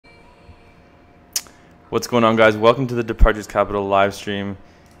What's going on, guys? Welcome to the Departures Capital live stream.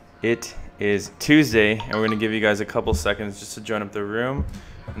 It is Tuesday, and we're going to give you guys a couple seconds just to join up the room,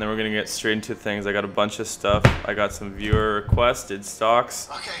 and then we're going to get straight into things. I got a bunch of stuff. I got some viewer requested stocks.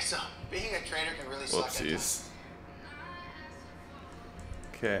 Okay, so being a trader can really suck. Whoopsies.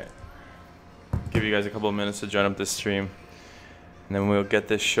 Okay. Give you guys a couple of minutes to join up this stream, and then we'll get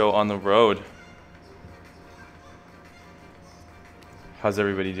this show on the road. How's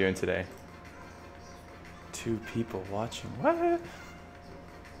everybody doing today? 2 people watching. What?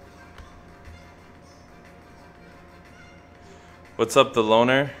 What's up, the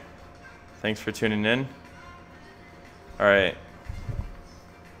loner? Thanks for tuning in. All right.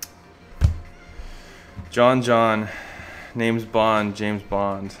 John, name's Bond, James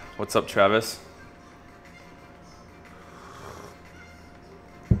Bond. What's up, Travis?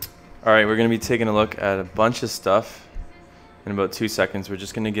 All right, we're gonna be taking a look at a bunch of stuff in about 2 seconds. We're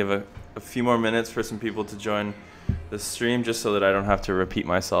just gonna give a few more minutes for some people to join the stream, just so that I don't have to repeat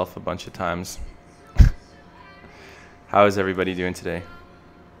myself a bunch of times. How is everybody doing today?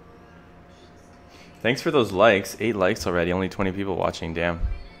 Thanks for those likes. 8 likes already, only 20 people watching, damn.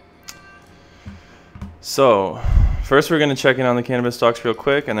 So, first we're gonna check in on the cannabis stocks real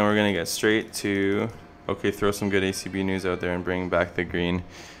quick, and then we're gonna get straight to, okay, throw some good ACB news out there and bring back the green.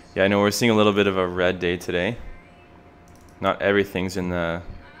 Yeah, I know we're seeing a little bit of a red day today. Not everything's in the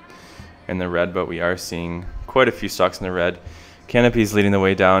red, but we are seeing quite a few stocks in the red. Canopy's leading the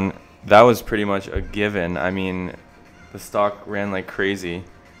way down. That was pretty much a given. I mean, the stock ran like crazy.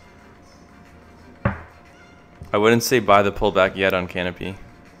 I wouldn't say buy the pullback yet on Canopy.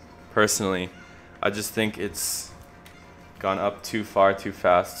 Personally, I just think it's gone up too far, too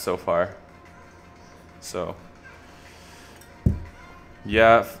fast so far. So,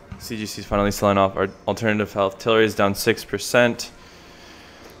 yeah, CGC's finally selling off. Our alternative health. Tilray is down 6%.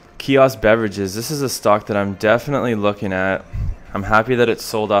 Kiosk beverages. This is a stock that I'm definitely looking at. I'm happy that it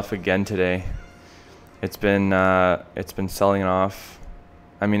sold off again today. It's been selling off.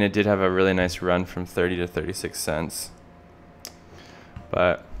 I mean, it did have a really nice run from 30 to 36 cents.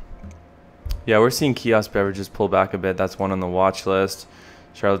 But yeah, we're seeing kiosk beverages pull back a bit. That's one on the watch list.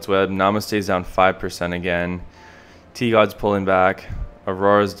 Charlotte's Web. Namaste is down 5% again. T-God's pulling back.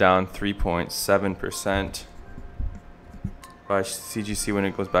 Aurora's down 3.7%. By CGC when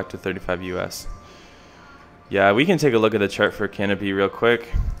it goes back to 35 US. Yeah, we can take a look at the chart for Canopy real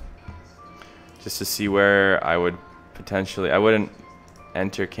quick, just to see where I would potentially. I wouldn't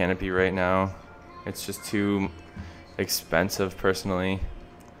enter Canopy right now. It's just too expensive personally.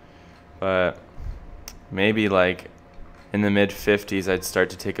 But maybe like in the mid 50s, I'd start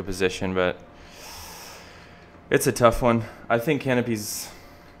to take a position. But it's a tough one. I think Canopy's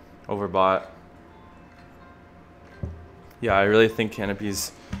overbought. Yeah, I really think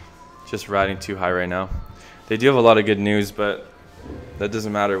Canopy's just riding too high right now. They do have a lot of good news, but that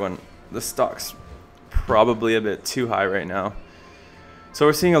doesn't matter when the stock's probably a bit too high right now. So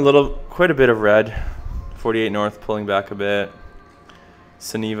we're seeing quite a bit of red. 48 North pulling back a bit.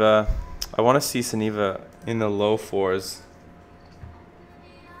 Suniva, I want to see Suniva in the low 4s.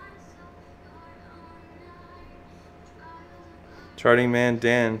 Charting man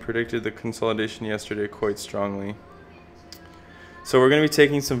Dan predicted the consolidation yesterday quite strongly. So we're going to be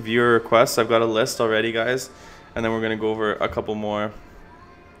taking some viewer requests. I've got a list already, guys, and then we're going to go over a couple more. I'm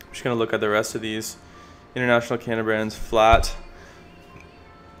just going to look at the rest of these. International Canada brands, flat.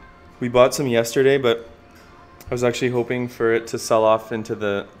 We bought some yesterday, but I was actually hoping for it to sell off into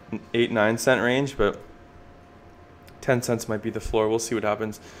the 8-9 cent range, but 10 cents might be the floor. We'll see what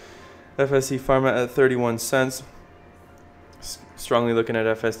happens. FSD Pharma at 31 cents. Strongly looking at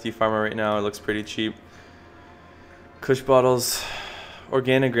FSD Pharma right now. It looks pretty cheap. Kush Bottles,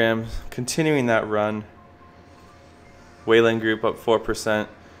 Organigram, continuing that run. Wayland Group up 4%.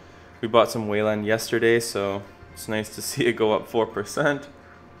 We bought some Wayland yesterday, so it's nice to see it go up 4%.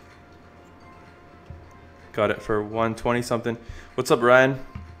 Got it for 120 something. What's up, Ryan?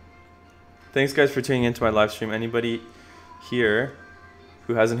 Thanks, guys, for tuning into my live stream. Anybody here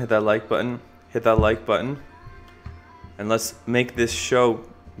who hasn't hit that like button, hit that like button. And let's make this show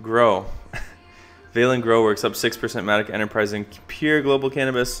grow. Valen Growworks up 6%. Matic Enterprising, Pure Global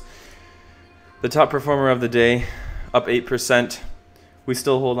Cannabis, the top performer of the day, up 8%. We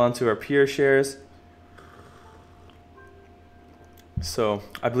still hold on to our Pure shares. So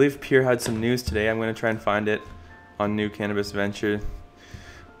I believe Pure had some news today. I'm going to try and find it on New Cannabis Venture.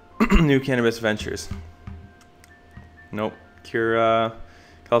 New Cannabis Ventures. Nope. Cura,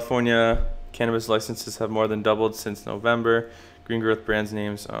 California cannabis licenses have more than doubled since November. Green Growth Brands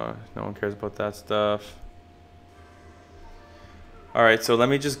names. No one cares about that stuff. All right, so let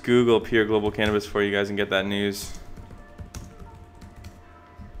me just Google Pure Global Cannabis for you guys and get that news.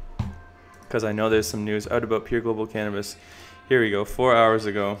 Because I know there's some news out about Pure Global Cannabis. Here we go, 4 hours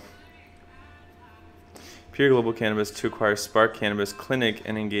ago. Pure Global Cannabis to acquire Spark Cannabis Clinic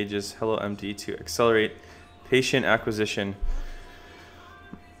and engages Hello MD to accelerate patient acquisition.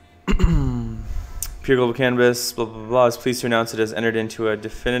 Pure Global Cannabis, blah, blah, blah, is pleased to announce it has entered into a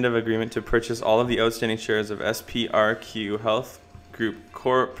definitive agreement to purchase all of the outstanding shares of SPRQ Health Group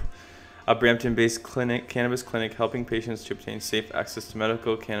Corp., a Brampton-based cannabis clinic helping patients to obtain safe access to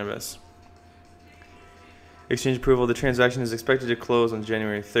medical cannabis. Exchange approval. The transaction is expected to close on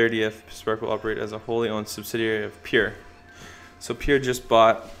January 30th. Spark will operate as a wholly owned subsidiary of Pure. So Pure just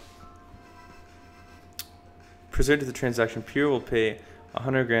bought. Pursuant to the transaction, Pure will pay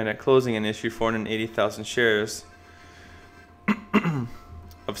 $100,000 at closing and issue 480,000 shares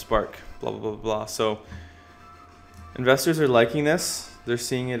of Spark. Blah, blah, blah, blah. So investors are liking this. They're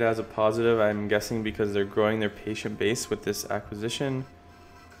seeing it as a positive, I'm guessing, because they're growing their patient base with this acquisition.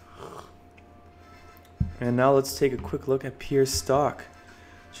 And now let's take a quick look at Pure's stock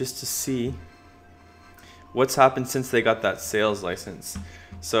just to see what's happened since they got that sales license.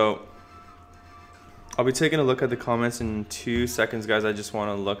 So I'll be taking a look at the comments in 2 seconds, guys. I just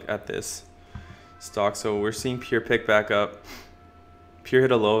want to look at this stock. So we're seeing Pure pick back up. Pure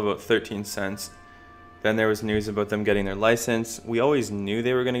hit a low of about 13 cents. Then there was news about them getting their license. We always knew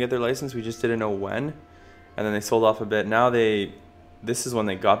they were going to get their license. We just didn't know when. And then they sold off a bit. Now this is when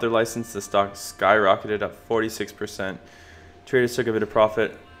they got their license. The stock skyrocketed up 46%. Traders took a bit of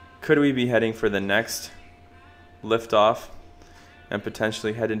profit. Could we be heading for the next lift off and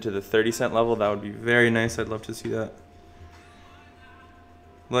potentially head into the 30-cent level? That would be very nice. I'd love to see that.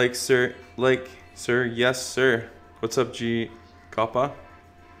 Like, sir, yes, sir. What's up, G Kappa?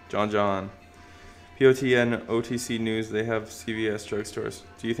 John. POT and OTC news, they have CVS drugstores.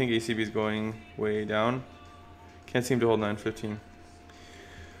 Do you think ACB is going way down? Can't seem to hold 915.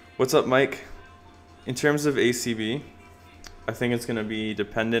 What's up, Mike? In terms of ACB, I think it's going to be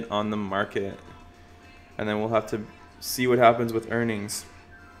dependent on the market. And then we'll have to see what happens with earnings.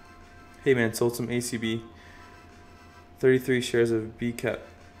 Hey man, sold some ACB. 33 shares of BCAP.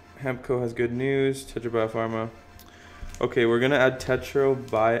 Hempco has good news. Tetra Biopharma. Okay, we're going to add Tetra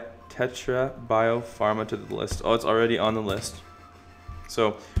Biopharma to the list. Oh, it's already on the list.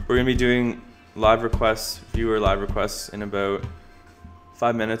 So we're going to be doing live requests, viewer live requests in about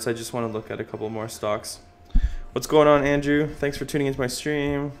 5 minutes. I just want to look at a couple more stocks. What's going on, Andrew? Thanks for tuning into my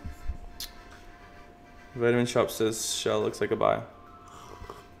stream. Vitamin Shop says Shell looks like a buy.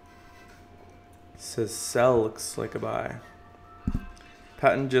 Says sell looks like a buy.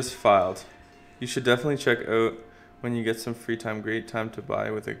 Patent just filed. You should definitely check out when you get some free time. Great time to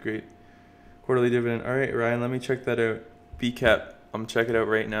buy with a great quarterly dividend. All right, Ryan, let me check that out. BCAP, I'm checking it out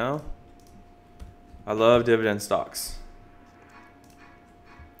right now. I love dividend stocks.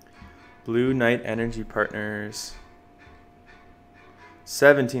 Blue Knight Energy Partners.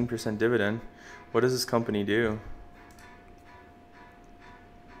 17% dividend. What does this company do?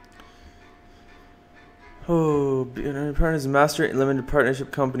 Oh, Partners Master Limited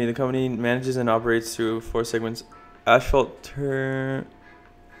Partnership Company. The company manages and operates through 4 segments: asphalt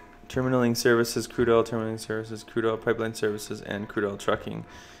terminaling services, crude oil terminaling services, crude oil pipeline services, and crude oil trucking,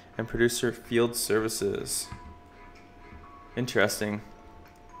 and producer field services. Interesting.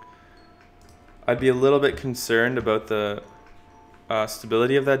 I'd be a little bit concerned about the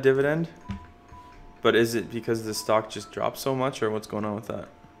stability of that dividend, but is it because the stock just dropped so much, or what's going on with that?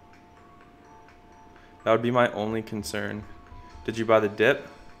 That would be my only concern. Did you buy the dip,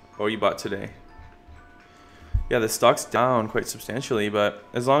 or you bought today? Yeah, the stock's down quite substantially, but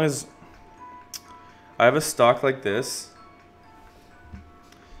as long as I have a stock like this,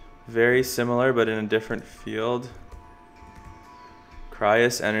 very similar but in a different field,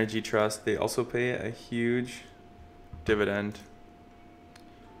 Cryas Energy Trust, they also pay a huge dividend.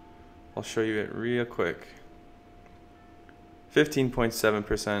 I'll show you it real quick.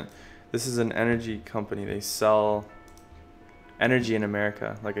 15.7%. This is an energy company. They sell energy in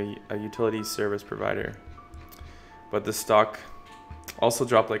America, like a utility service provider. But the stock also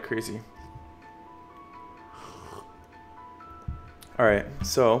dropped like crazy. All right,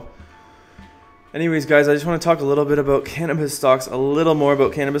 so anyways, guys, I just want to talk a little bit about cannabis stocks, a little more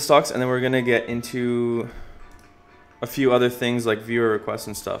about cannabis stocks, and then we're going to get into a few other things like viewer requests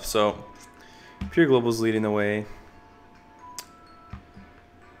and stuff. So Pure Global's leading the way.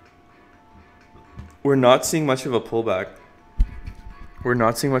 We're not seeing much of a pullback.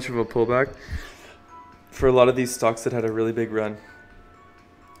 For a lot of these stocks that had a really big run.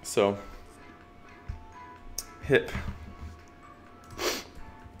 So HIP.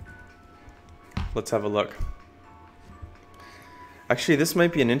 Let's have a look. Actually, this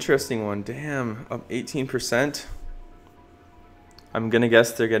might be an interesting one. Damn, up 18%. I'm gonna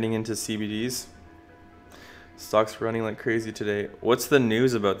guess they're getting into CBDs. Stock's running like crazy today. What's the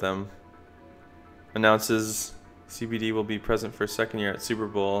news about them? Announces CBD will be present for a second year at Super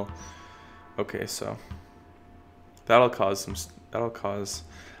Bowl. Okay, so that'll cause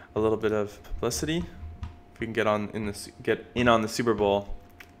a little bit of publicity. If we can get in on the Super Bowl.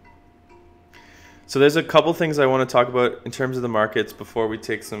 So there's a couple things I want to talk about in terms of the markets before we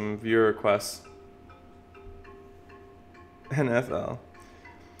take some viewer requests. NFL.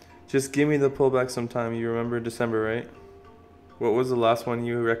 Just give me the pullback sometime. You remember December, right? What was the last one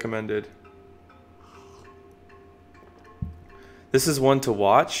you recommended? This is one to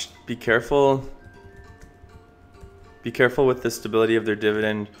watch. Be careful. Be careful with the stability of their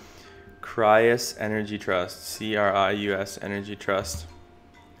dividend. Crius Energy Trust. C-R-I-U-S Energy Trust.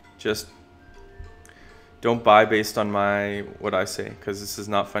 Just don't buy based on what I say, because this is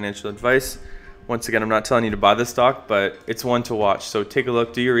not financial advice. Once again, I'm not telling you to buy the stock, but it's one to watch. So take a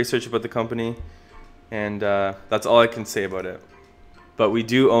look, do your research about the company, and that's all I can say about it. But we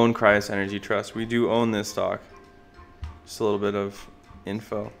do own Crius Energy Trust. We do own this stock. Just a little bit of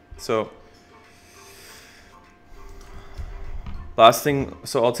info. So last thing,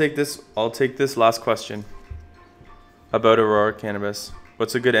 so I'll take this last question about Aurora Cannabis.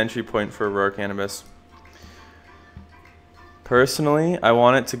 What's a good entry point for Aurora Cannabis? Personally, I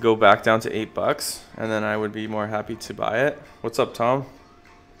want it to go back down to $8, and then I would be more happy to buy it. What's up, Tom?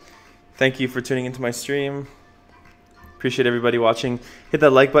 Thank you for tuning into my stream. Appreciate everybody watching. Hit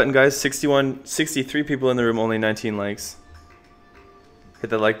that like button, guys. 63 people in the room, only 19 likes. Hit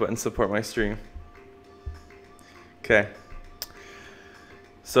that like button, support my stream. Okay.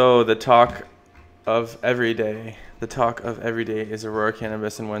 So the talk of every day is Aurora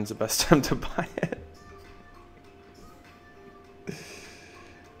Cannabis, and when's the best time to buy it?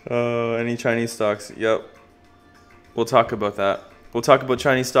 Any Chinese stocks? Yep. We'll talk about that. We'll talk about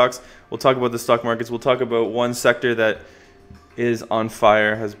Chinese stocks. We'll talk about the stock markets. We'll talk about one sector that is on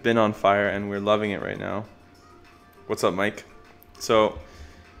fire, has been on fire, and we're loving it right now. What's up, Mike? So,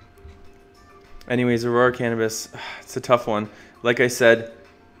 anyways, Aurora Cannabis, it's a tough one. Like I said,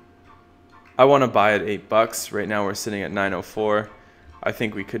 I want to buy at $8. Right now we're sitting at $9.04. I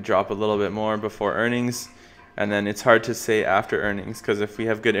think we could drop a little bit more before earnings. And then it's hard to say after earnings, because if we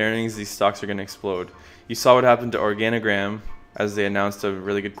have good earnings, these stocks are going to explode. You saw what happened to Organogram as they announced a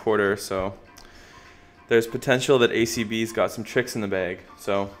really good quarter. So there's potential that ACB's got some tricks in the bag.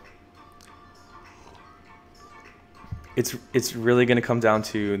 So it's really going to come down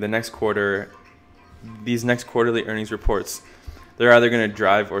to the next quarter. These next quarterly earnings reports, they're either going to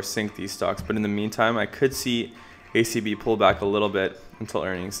drive or sink these stocks. But in the meantime, I could see ACB pull back a little bit until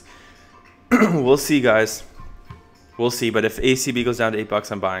earnings. We'll see, guys. We'll see, but if ACB goes down to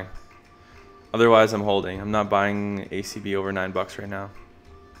 $8, I'm buying. Otherwise, I'm holding. I'm not buying ACB over $9 right now.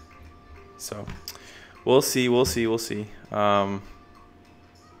 So, we'll see.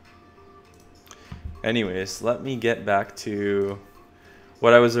 Anyways, let me get back to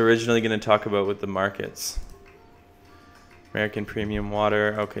what I was originally going to talk about with the markets. American Premium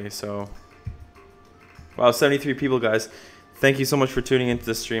Water. Okay, so, wow, 73 people, guys. Thank you so much for tuning into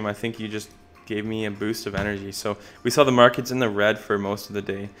the stream. I think you just gave me a boost of energy. So we saw the markets in the red for most of the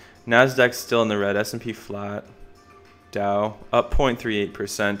day. Nasdaq's still in the red. S&P flat. Dow up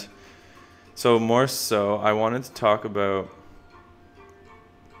 0.38%. So more so, I wanted to talk about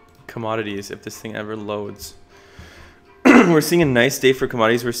commodities if this thing ever loads. We're seeing a nice day for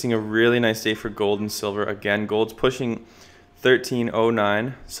commodities. We're seeing a really nice day for gold and silver. Again, gold's pushing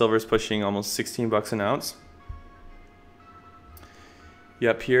 13.09. Silver's pushing almost $16 an ounce.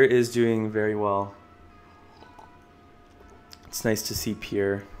 Yeah, Pure is doing very well. It's nice to see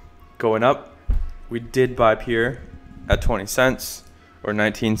Pure going up. We did buy Pure at 20 cents or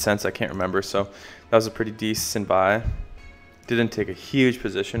 19 cents, I can't remember. So that was a pretty decent buy. Didn't take a huge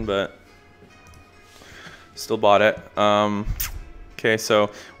position, but still bought it. Okay, so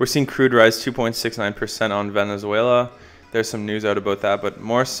we're seeing crude rise 2.69% on Venezuela. There's some news out about that, but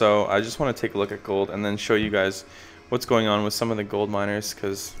more so, I just want to take a look at gold and then show you guys what's going on with some of the gold miners,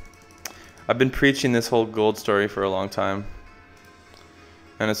 because I've been preaching this whole gold story for a long time,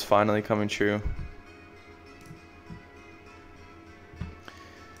 and it's finally coming true.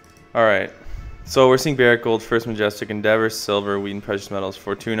 All right, so we're seeing Barrick Gold, First Majestic, Endeavor, Silver, Wheaton Precious Metals,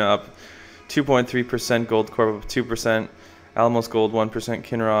 Fortuna up 2.3%, Gold Corp up 2%, Alamos Gold 1%,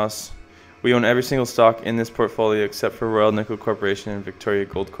 Kinross. We own every single stock in this portfolio except for Royal Nickel Corporation and Victoria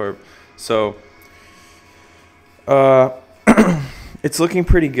Gold Corp. So it's looking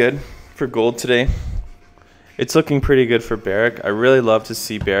pretty good. for gold today. It's looking pretty good for Barrick. I really love to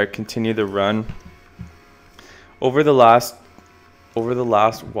see Barrick continue the run. Over the last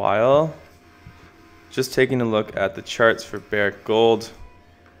while, just taking a look at the charts for Barrick Gold.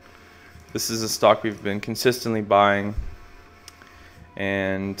 This is a stock we've been consistently buying.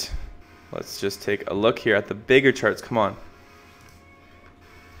 And let's just take a look here at the bigger charts. Come on.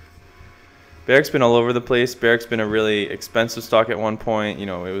 Barrick's been all over the place. Barrick's been a really expensive stock at one point. You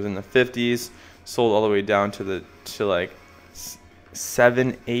know, it was in the 50s, sold all the way down to like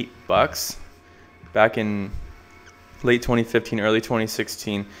 $7-8 back in late 2015, early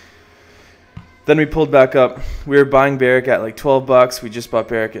 2016. Then we pulled back up. We were buying Barrick at like $12. We just bought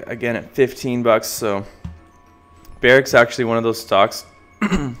Barrick again at $15. So Barrick's actually one of those stocks,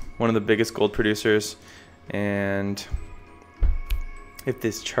 one of the biggest gold producers. And if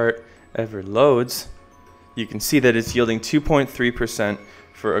this chart ever loads, you can see that it's yielding 2.3%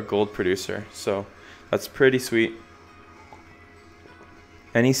 for a gold producer. So that's pretty sweet.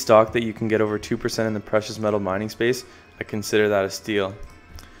 Any stock that you can get over 2% in the precious metal mining space, I consider that a steal.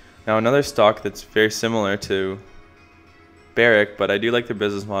 Now another stock that's very similar to Barrick, but I do like their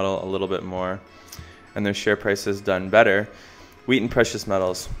business model a little bit more, and their share price has done better, Wheaton Precious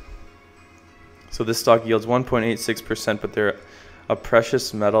Metals. So this stock yields 1.86%, but they're a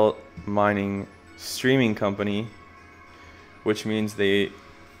precious metal mining streaming company, which means they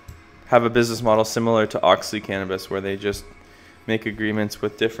have a business model similar to Aurora Cannabis, where they just make agreements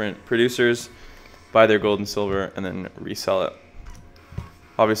with different producers, buy their gold and silver, and then resell it.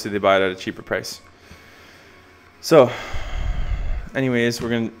 Obviously, they buy it at a cheaper price. So, anyways, we're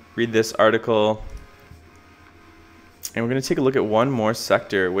going to read this article, and we're going to take a look at one more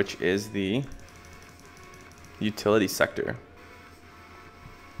sector, which is the utility sector.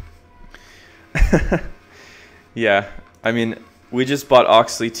 Yeah, I mean, we just bought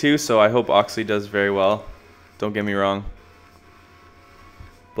Oxley too, so I hope Oxley does very well. Don't get me wrong.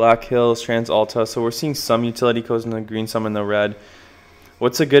 Black Hills, TransAlta. So we're seeing some utility codes in the green, some in the red.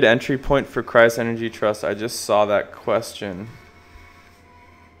 What's a good entry point for Chrysler Energy Trust? I just saw that question.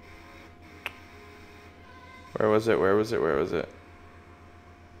 Where was it? Where was it? Where was it?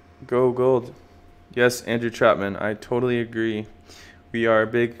 Go gold. Yes, Andrew Chapman. I totally agree. We are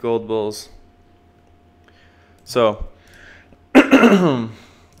big gold bulls. So,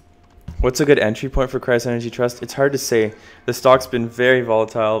 what's a good entry point for Chrysler Energy Trust? It's hard to say. The stock's been very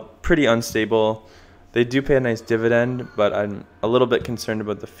volatile, pretty unstable. They do pay a nice dividend, but I'm a little bit concerned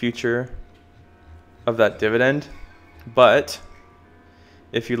about the future of that dividend. But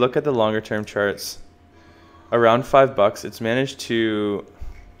if you look at the longer term charts, around $5, it's managed to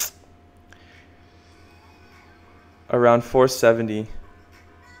around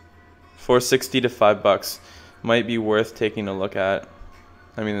 460 to $5 might be worth taking a look at.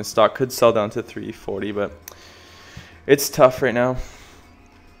 I mean, the stock could sell down to 340, but it's tough right now.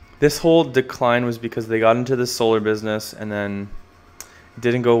 This whole decline was because they got into the solar business and then it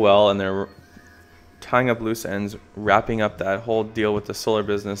didn't go well, and they're tying up loose ends, wrapping up that whole deal with the solar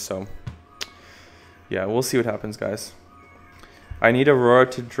business. So yeah, we'll see what happens, guys. I need Aurora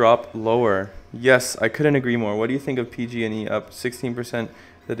to drop lower. Yes, I couldn't agree more. What do you think of PG&E up 16%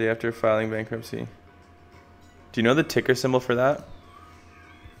 the day after filing bankruptcy? Do you know the ticker symbol for that?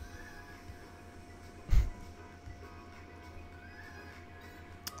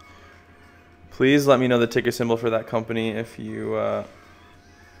 Please let me know the ticker symbol for that company if you...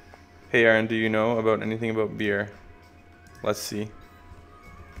 Hey Aaron, do you know about anything about beer? Let's see.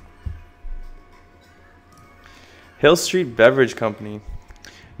 Hill Street Beverage Company.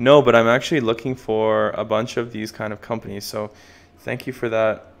 No, but I'm actually looking for a bunch of these kind of companies. So thank you for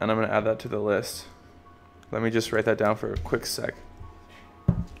that, and I'm going to add that to the list. Let me just write that down for a quick sec.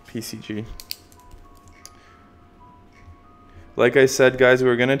 PCG. Like I said, guys,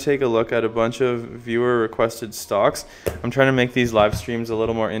 we're going to take a look at a bunch of viewer requested stocks. I'm trying to make these live streams a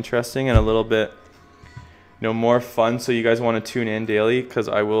little more interesting and a little bit, more fun, so you guys want to tune in daily, because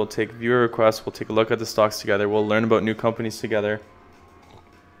I will take viewer requests. We'll take a look at the stocks together. We'll learn about new companies together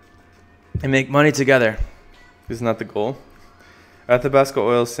and make money together. Isn't that the goal? Athabasca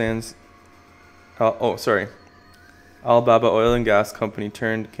Oil Sands. Alibaba Oil and Gas Company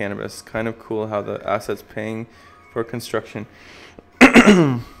turned cannabis. Kind of cool how the asset's paying for construction.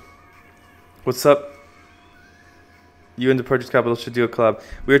 What's up? You and the Purchase Capital should do a collab.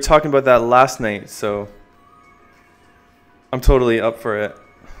 We were talking about that last night, so I'm totally up for it.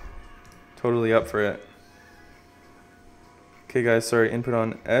 Totally up for it. Okay, guys, sorry, input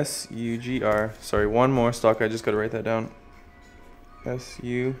on SUGR. Sorry, one more stock. I just got to write that down.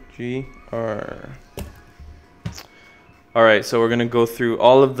 SUGR. All right, so we're going to go through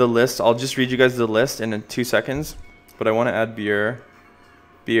all of the lists. I'll just read you guys the list in 2 seconds, but I want to add beer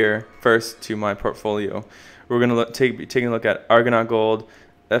first to my portfolio. We're going to taking a look at Argonaut Gold,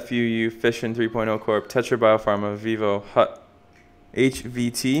 FUU, Fission 3.0 Corp, Tetra Biopharma, Vivo, Hut,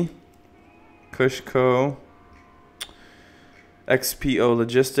 HVT, Cushco, XPO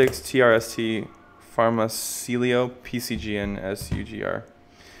Logistics, TRST, Pharmacilio, PCG, and SUGR.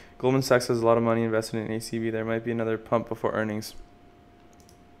 Goldman Sachs has a lot of money invested in ACB. There might be another pump before earnings.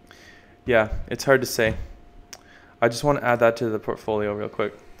 Yeah, it's hard to say. I just want to add that to the portfolio real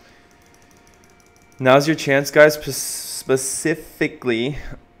quick. Now's your chance, guys, specifically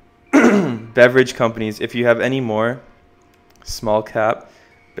beverage companies. If you have any more small cap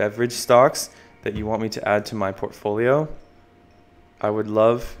beverage stocks that you want me to add to my portfolio, I would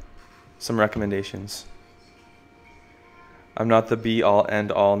love some recommendations. I'm not the be-all,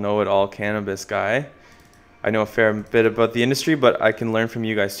 end-all, know-it-all cannabis guy. I know a fair bit about the industry, but I can learn from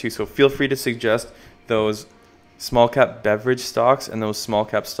you guys too. So feel free to suggest those small cap beverage stocks and those small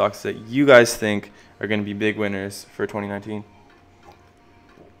cap stocks that you guys think are going to be big winners for 2019.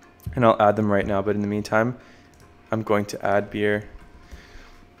 And I'll add them right now, but in the meantime, I'm going to add beer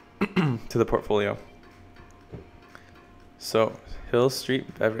to the portfolio. So Hill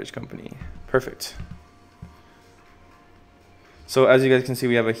Street Beverage Company. Perfect. So as you guys can see,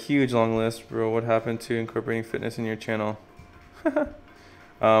 we have a huge long list. Bro, what happened to incorporating fitness in your channel? That's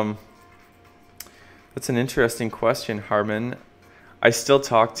an interesting question, Harmon. I still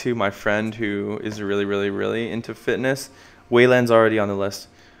talk to my friend who is really into fitness. Wayland's already on the list.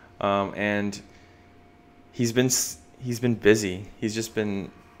 And he's been busy.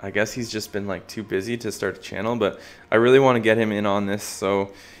 I guess he's just been like too busy to start a channel, but I really want to get him in on this.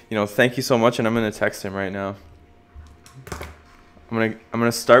 So, thank you so much, and I'm going to text him right now. I'm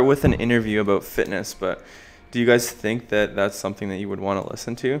gonna start with an interview about fitness, but do you guys think that that's something that you would want to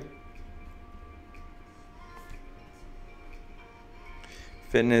listen to?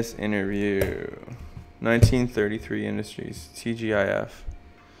 Fitness interview, 1933 Industries, TGIF.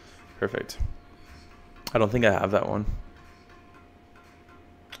 Perfect. I don't think I have that one.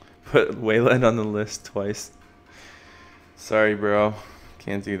 Put Wayland on the list twice. Sorry, bro.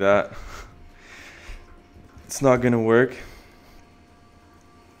 Can't do that. It's not gonna work.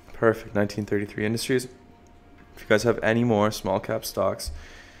 Perfect. 1933 Industries. If you guys have any more small cap stocks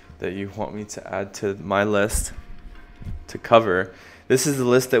that you want me to add to my list to cover, this is the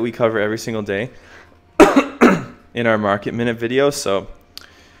list that we cover every single day in our market minute video. So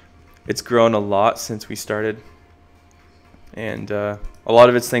it's grown a lot since we started, and a lot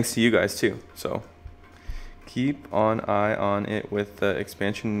of it's thanks to you guys too. So keep an eye on it with the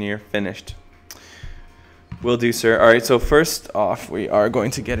expansion near finished. Will do, sir. All right, so first off, we are going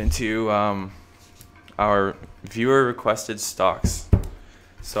to get into our viewer requested stocks.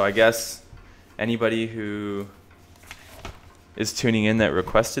 So I guess anybody who is tuning in that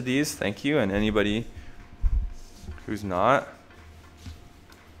requested these, thank you. And anybody who's not,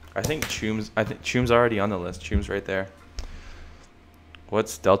 I think Choom's already on the list. Choom's right there.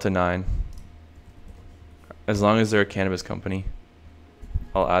 What's Delta 9? As long as they're a cannabis company,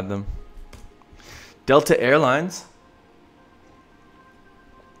 I'll add them. Delta Airlines?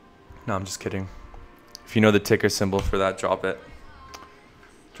 No, I'm just kidding. If you know the ticker symbol for that, drop it.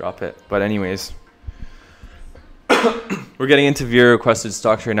 Drop it. But anyways, we're getting into viewer requested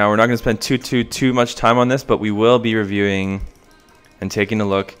stocks right now. We're not going to spend too much time on this, but we will be reviewing and taking a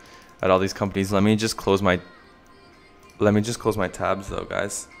look at all these companies. Let me just close my tabs though,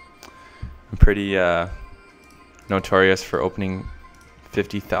 guys. I'm pretty notorious for opening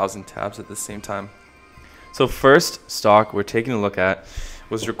 50,000 tabs at the same time. So first stock we're taking a look at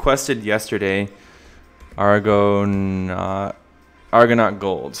was requested yesterday, Argonaut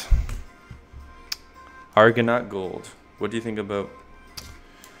Gold. Argonaut Gold. What do you think about?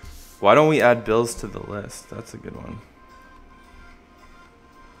 Why don't we add bills to the list? That's a good one.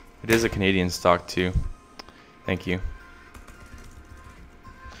 It is a Canadian stock too. Thank you.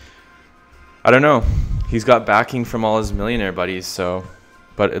 I don't know. He's got backing from all his millionaire buddies, so,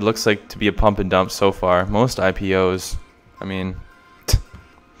 but it looks like to be a pump and dump so far. Most IPOs, I mean,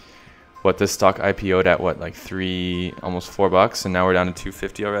 what, this stock IPO'd at what, like almost $4, and now we're down to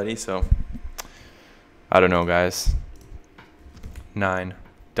 250 already. So I don't know, guys.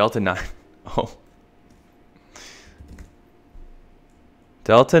 Delta 9. Oh,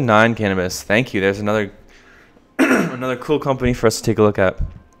 Delta 9 Cannabis. Thank you. There's another another cool company for us to take a look at.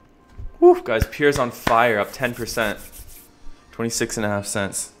 Woo, guys, Pure's on fire, up 10%, 26.5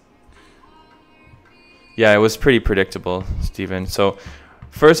 cents. Yeah, it was pretty predictable, Steven. So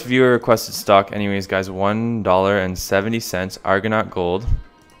First viewer requested stock anyways, guys. $1.70. Argonaut Gold.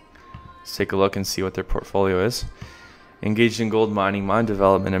 Let's take a look and see what their portfolio is. Engaged in gold mining, mine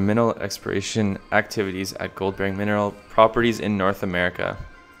development, and mineral exploration activities at gold-bearing mineral properties in North America.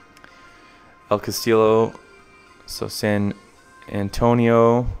 El Castillo, so San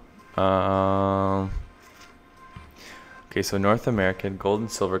Antonio. Okay, so North American gold and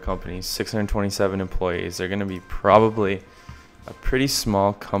silver companies, 627 employees. They're going to be probably a pretty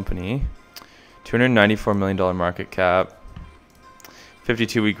small company. $294 million market cap.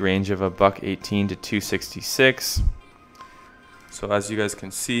 52-week range of $1.18 to $2.66. So as you guys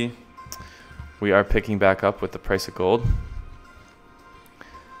can see, we are picking back up with the price of gold.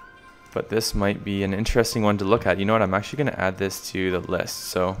 But this might be an interesting one to look at. You know what? I'm actually going to add this to the list.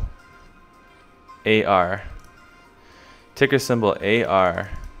 So AR. Ticker symbol AR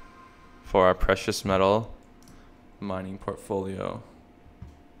for our precious metal mining portfolio.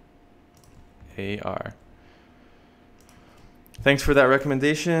 AR. Thanks for that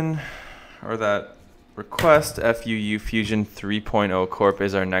recommendation, or that request. FUU Fusion 3.0 Corp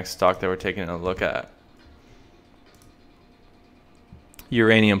is our next stock that we're taking a look at.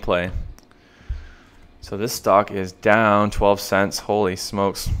 Uranium play. So this stock is down 12 cents. Holy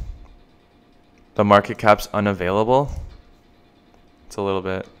smokes. The market cap's unavailable. It's a little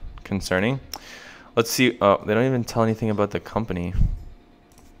bit concerning. Let's see. Oh, they don't even tell anything about the company.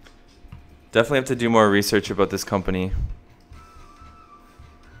 Definitely have to do more research about this company.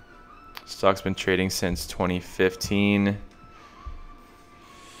 Stock's been trading since 2015.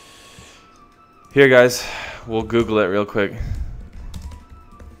 Here, guys, we'll Google it real quick.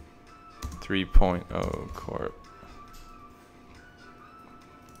 3.0 Corp.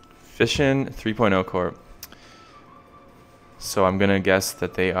 Fission 3.0 Corp. So I'm gonna guess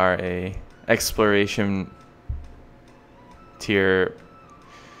that they are a exploration tier.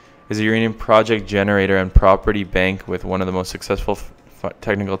 Is a uranium project generator and property bank with one of the most successful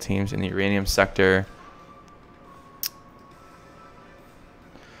technical teams in the uranium sector.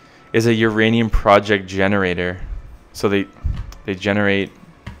 Is a uranium project generator. So they generate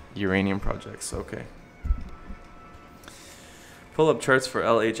uranium projects. Okay. Pull up charts for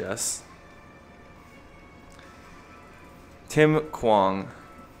LHS. Tim Kwong,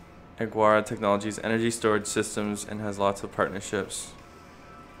 Aurora Technologies, energy storage systems, and has lots of partnerships.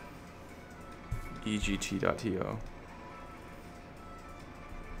 EGT.to.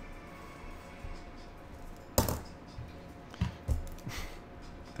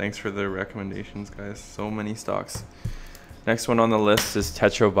 Thanks for the recommendations, guys. So many stocks. Next one on the list is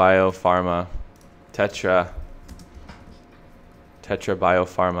Tetra Biopharma. Tetra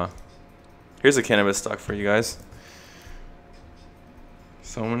Biopharma. Here's a cannabis stock for you guys.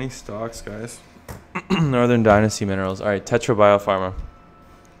 So many stocks, guys. Northern Dynasty Minerals. All right, Tetra Biopharma.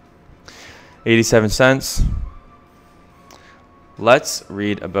 87 cents. Let's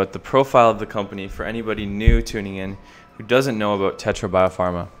read about the profile of the company for anybody new tuning in who doesn't know about Tetra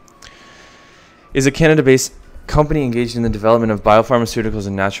Biopharma. Is a Canada-based company engaged in the development of biopharmaceuticals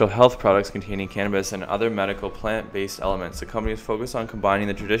and natural health products containing cannabis and other medical plant-based elements. The company is focused on combining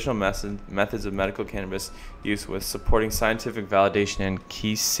the traditional methods of medical cannabis use with supporting scientific validation and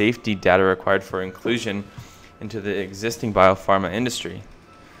key safety data required for inclusion into the existing biopharma industry.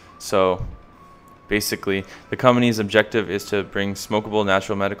 So basically, the company's objective is to bring smokable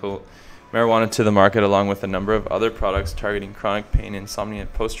natural medical marijuana to the market, along with a number of other products targeting chronic pain, insomnia,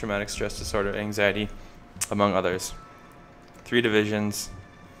 post-traumatic stress disorder, anxiety, among others. 3 divisions.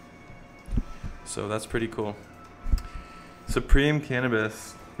 So that's pretty cool. Supreme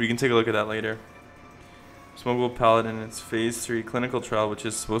Cannabis. We can take a look at that later. Smokable pallet in its phase 3 clinical trial, which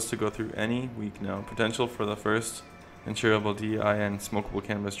is supposed to go through any week now. Potential for the first insurable DEI and smokable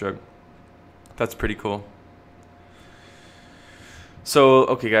cannabis drug. That's pretty cool. So,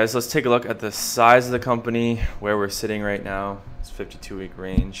 okay guys, let's take a look at the size of the company, where we're sitting right now. It's 52-week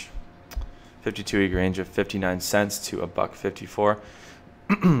range. 52-week range of 59 cents to $1.54.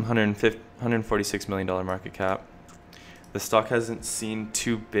 $146 million market cap. The stock hasn't seen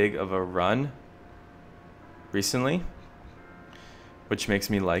too big of a run recently, which makes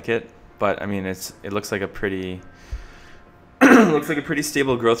me like it. But I mean, it looks like a pretty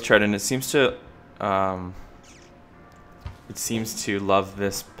stable growth chart, and it seems to love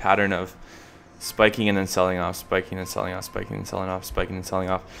this pattern of spiking and then selling off, spiking and selling off, spiking and selling off, spiking and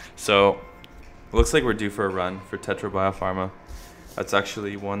selling off. So it looks like we're due for a run for Tetra Biopharma. That's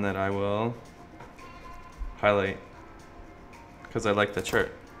actually one that I will highlight because I like the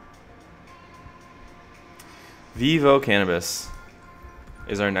chart. Vivo Cannabis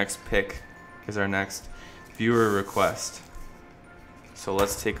is our next pick, is our next viewer request So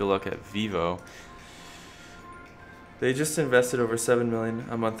let's take a look at Vivo. They just invested over $7 million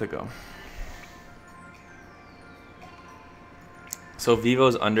a month ago. So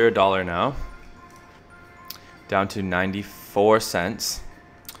Vivo's under $1 now, down to 94 cents.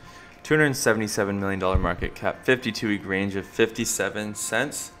 $277 million market cap, 52-week range of 57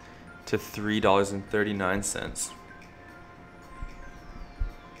 cents to $3.39.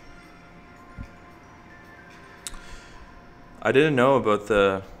 I didn't know about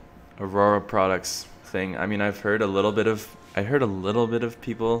the Aurora products thing. I mean, I heard a little bit of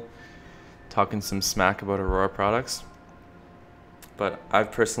people talking some smack about Aurora products, but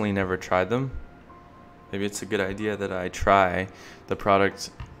I've personally never tried them. Maybe it's a good idea that I try the product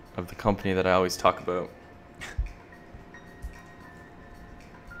of the company that I always talk about.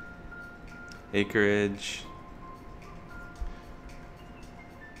 Acreage.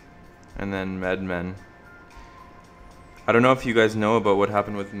 And then MedMen. I don't know if you guys know about what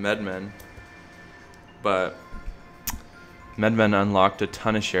happened with MedMen, but MedMen unlocked a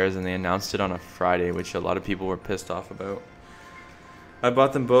ton of shares and they announced it on a Friday, which a lot of people were pissed off about. I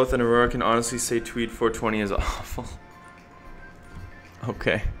bought them both, and Aurora can honestly say Tweed 420 is awful.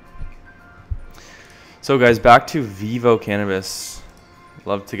 Okay. So guys, back to Vivo Cannabis.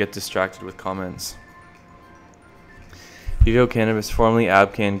 Love to get distracted with comments. Vivo Cannabis, formerly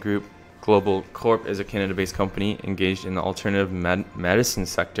Abcan Group Global Corp, is a Canada-based company engaged in the alternative medicine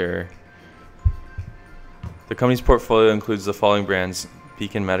sector. The company's portfolio includes the following brands: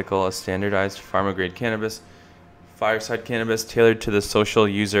 Beacon Medical, a standardized pharma-grade cannabis; Fireside Cannabis, tailored to the social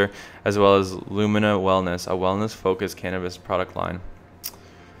user; as well as Lumina Wellness, a wellness-focused cannabis product line.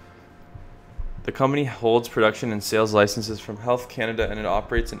 The company holds production and sales licenses from Health Canada, and it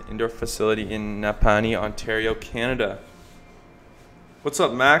operates an indoor facility in Napanee, Ontario, Canada. What's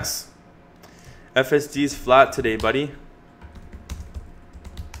up, Max? FSD's flat today, buddy.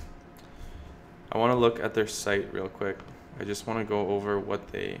 I want to look at their site real quick. I just want to go over what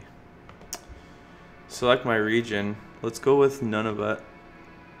they... Select my region. Let's go with Nunavut.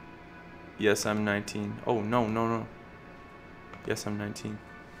 Yes, I'm 19. Oh, no. Yes, I'm 19.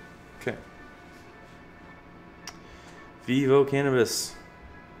 Okay. Vivo Cannabis.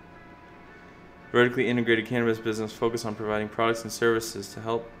 Vertically integrated cannabis business focused on providing products and services to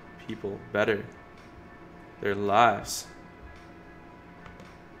help people better their lives.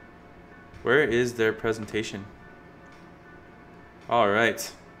 Where is their presentation? All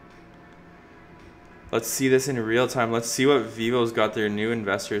right. Let's see this in real time. Let's see what Vivo's got their new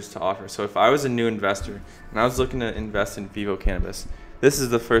investors to offer. So if I was a new investor and I was looking to invest in Vivo Cannabis, this is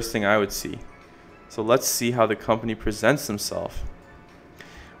the first thing I would see. So let's see how the company presents themselves.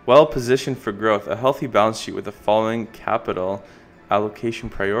 Well positioned for growth, a healthy balance sheet with the following capital allocation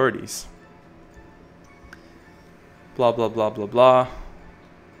priorities. Blah, blah, blah, blah, blah.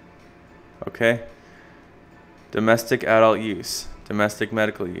 Okay. Domestic adult use, domestic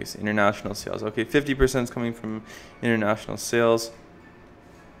medical use, international sales. Okay, 50% is coming from international sales.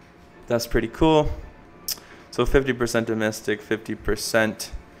 That's pretty cool. So 50% domestic, 50%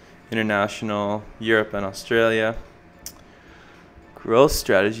 international, Europe and Australia. Growth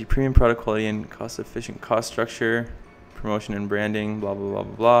strategy, premium product quality and cost-efficient cost structure, promotion and branding, blah, blah, blah,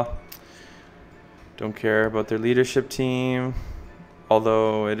 blah, blah. Don't care about their leadership team,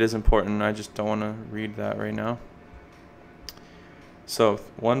 although it is important. I just don't want to read that right now. So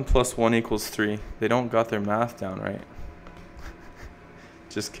 1 + 1 = 3. They don't got their math down right.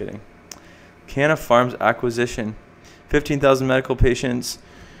 Just kidding. Canna Farms acquisition, 15,000 medical patients.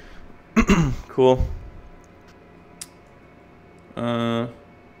 Cool.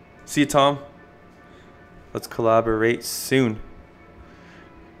 See you, Tom. Let's collaborate soon.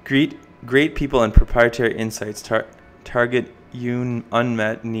 Great people and proprietary insights. Target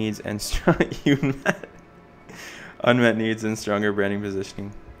unmet needs and unmet needs and stronger branding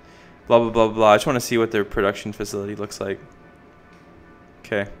positioning. Blah, blah, blah, blah. I just want to see what their production facility looks like.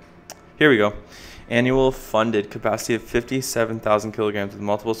 Okay. Here we go. Annual funded capacity of 57,000 kilograms with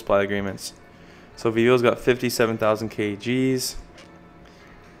multiple supply agreements. So Vivo's got 57,000 kgs.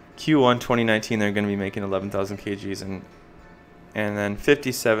 Q1 2019, they're going to be making 11,000 kgs and then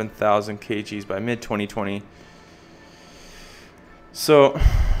 57,000 kgs by mid 2020. So,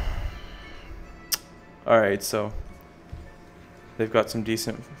 all right, so they've got some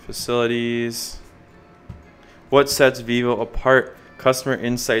decent facilities. What sets Vivo apart? Customer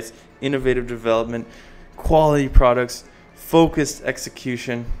insights, innovative development, quality products, focused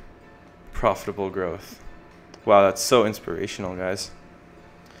execution, profitable growth. Wow, that's so inspirational, guys.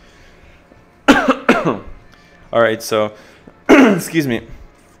 All right, so excuse me.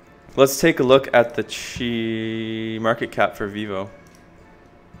 Let's take a look at the market cap for Vivo.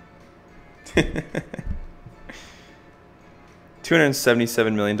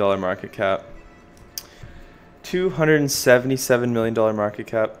 $277 million market cap. $277 million market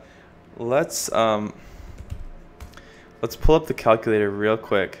cap. Let's pull up the calculator real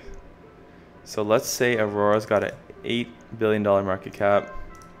quick. So let's say Aurora's got an $8 billion market cap.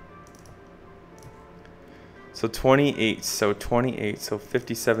 So 28, so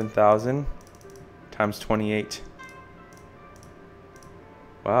 57,000 times 28.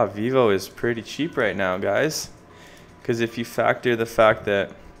 Wow, Vivo is pretty cheap right now, guys. Because if you factor the fact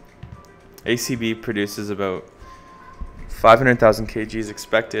that ACB produces about 500,000 kgs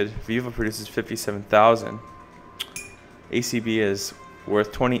expected, Vivo produces 57,000. ACB is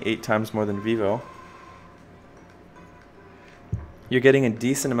worth 28 times more than Vivo. You're getting a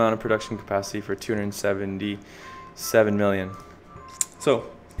decent amount of production capacity for 277 million. So,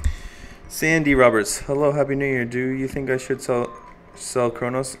 Sandy Roberts, hello, happy new year. Do you think I should sell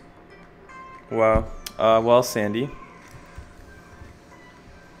Cronos? Wow. Well, Sandy,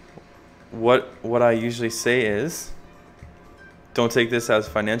 what I usually say is, don't take this as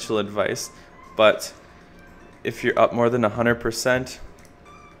financial advice, but if you're up more than 100%,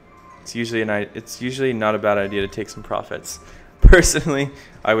 it's usually not a bad idea to take some profits. Personally,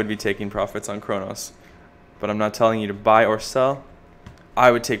 I would be taking profits on Cronos, but I'm not telling you to buy or sell.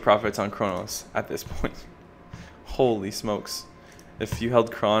 I would take profits on Cronos at this point. Holy smokes. If you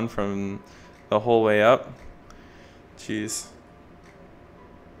held Cron from the whole way up, jeez.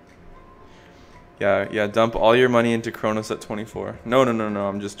 Yeah, dump all your money into Cronos at 24. No,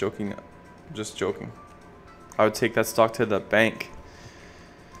 I'm just joking. Just joking. I would take that stock to the bank.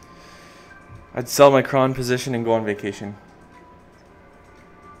 I'd sell my Cron position and go on vacation.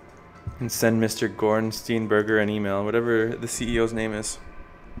 And send Mr. Gornsteinberger an email, whatever the CEO's name is.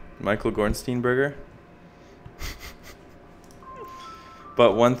 Michael Gornsteinberger.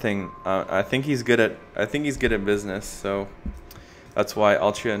 But one thing, I think he's good at business, so that's why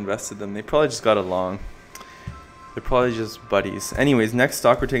Altria invested them. They probably just got along. They're probably just buddies. Anyways, next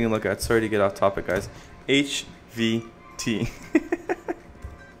stock we're taking a look at. Sorry to get off topic, guys. HVT.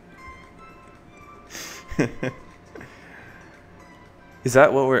 Is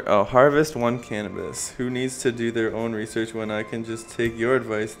that what we're... Oh, Harvest One Cannabis. Who needs to do their own research when I can just take your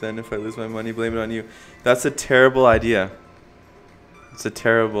advice? Then if I lose my money, blame it on you. That's a terrible idea. It's a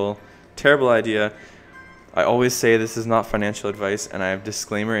terrible, terrible idea. I always say this is not financial advice, and I have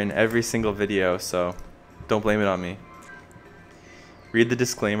disclaimer in every single video, so don't blame it on me. Read the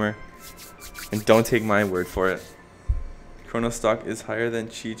disclaimer, and don't take my word for it. Chrono stock is higher than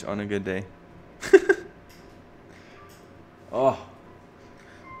Cheech on a good day. Oh.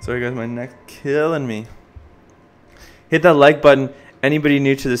 Sorry guys, my neck's killing me. Hit that like button. Anybody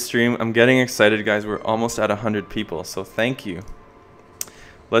new to the stream, I'm getting excited, guys. We're almost at 100 people, so thank you.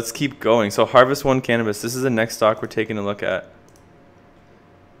 Let's keep going. So Harvest One Cannabis, this is the next stock we're taking a look at.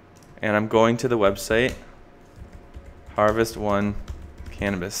 And I'm going to the website, Harvest One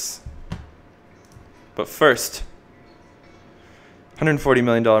Cannabis. But first, $140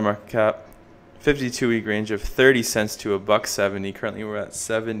 million market cap, 52-week range of 30 cents to $1.70. Currently we're at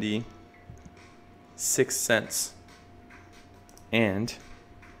 76 cents. And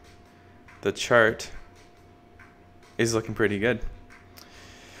the chart is looking pretty good.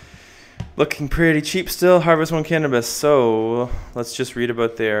 Looking pretty cheap still, Harvest One Cannabis. So let's just read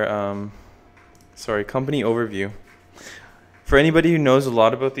about their company overview. For anybody who knows a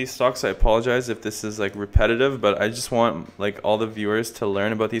lot about these stocks, I apologize if this is like repetitive, but I just want like all the viewers to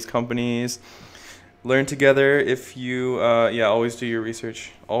learn about these companies. Learn together. If you always do your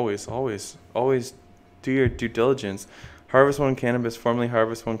research. Always do your due diligence. Harvest One Cannabis, formerly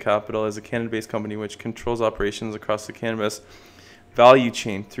Harvest One Capital, is a Canada-based company which controls operations across the cannabis value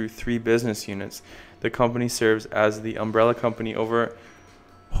chain through 3 business units. The company serves as the umbrella company over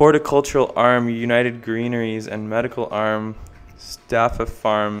horticultural arm United Greeneries and medical arm Staffa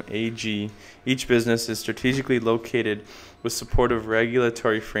Farm AG. Each business is strategically located with supportive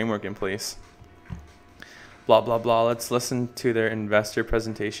regulatory framework in place. Blah, blah, blah. Let's listen to their investor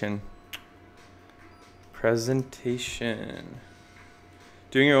presentation.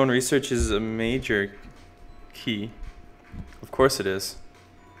 Doing your own research is a major key. Of course it is.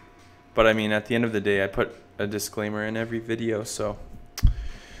 But I mean, at the end of the day, I put a disclaimer in every video, so...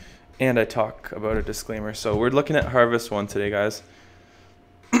 And I talk about a disclaimer. So we're looking at Harvest One today, guys.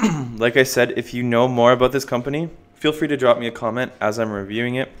 Like I said, if you know more about this company, feel free to drop me a comment as I'm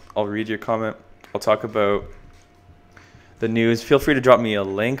reviewing it. I'll read your comment. I'll talk about the news. Feel free to drop me a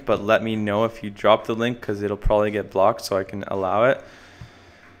link, but let me know if you drop the link because it'll probably get blocked so I can allow it.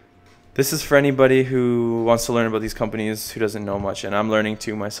 This is for anybody who wants to learn about these companies who doesn't know much, and I'm learning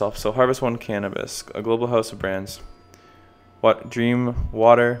too myself. So Harvest One Cannabis, a global house of brands. What Dream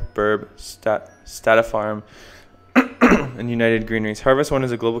Water, Burb, Statifarm, and United Greeneries. Harvest One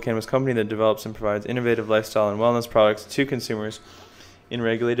is a global cannabis company that develops and provides innovative lifestyle and wellness products to consumers in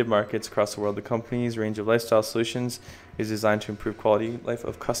regulated markets across the world. The company's range of lifestyle solutions is designed to improve quality of life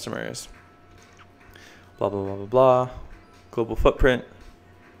of customers. Blah, blah, blah, blah, blah. Global footprint.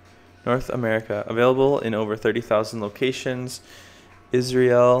 North America, available in over 30,000 locations,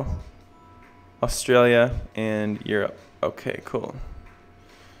 Israel, Australia, and Europe. Okay, cool.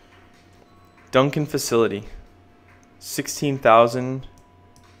 Duncan facility, 16,000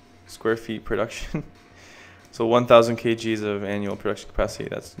 square feet production. So 1,000 kgs of annual production capacity.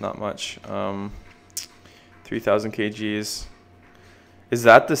 That's not much. 3,000 kgs. Is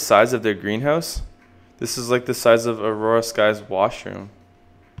that the size of their greenhouse? This is like the size of Aurora Sky's washroom.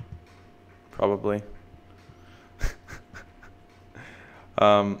 Probably.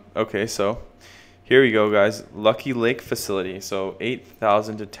 Okay, so here we go, guys. Lucky Lake facility. So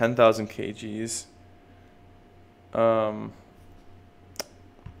 8,000 to 10,000 kgs of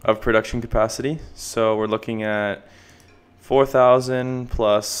production capacity. So we're looking at 4,000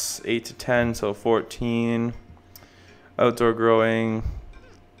 plus 8 to 10, so 14. Outdoor growing.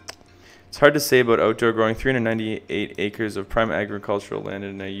 It's hard to say about outdoor growing. 398 acres of prime agricultural land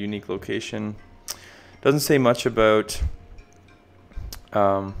in a unique location. Doesn't say much about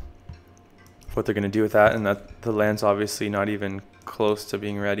what they're going to do with that, and that the land's obviously not even close to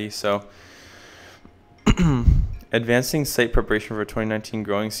being ready. So advancing site preparation for 2019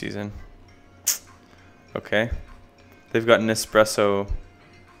 growing season. Okay. They've got Nespresso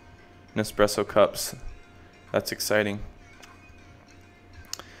cups. That's exciting.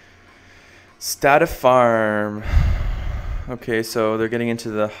 Statifarm. Okay, so they're getting into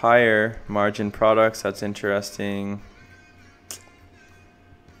the higher margin products. That's interesting.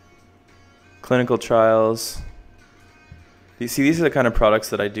 Clinical trials. You see, these are the kind of products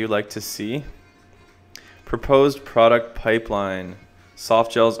that I do like to see. Proposed product pipeline.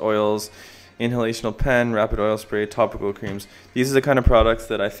 Soft gels, oils, inhalational pen, rapid oil spray, topical creams. These are the kind of products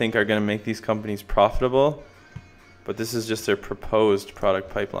that I think are going to make these companies profitable. But this is just their proposed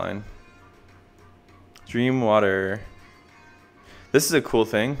product pipeline. Dream Water. This is a cool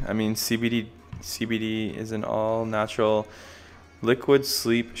thing. I mean, CBD is an all-natural liquid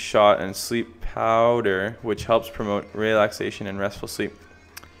sleep shot and sleep powder, which helps promote relaxation and restful sleep.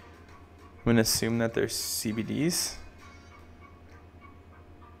 I'm going to assume that they're CBDs.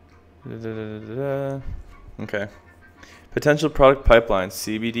 Okay. Potential product pipeline.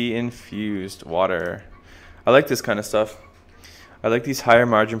 CBD infused water. I like this kind of stuff. I like these higher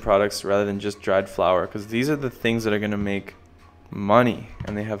margin products rather than just dried flower, because these are the things that are going to make money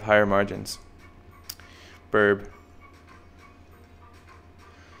and they have higher margins. Burb.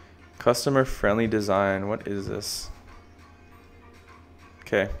 Customer friendly design. What is this?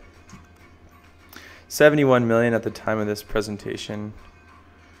 Okay. 71 million at the time of this presentation.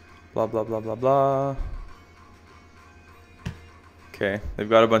 Blah, blah, blah, blah, blah. Okay. They've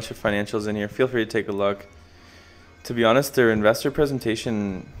got a bunch of financials in here. Feel free to take a look. To be honest, their investor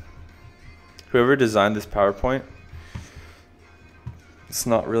presentation, whoever designed this PowerPoint, it's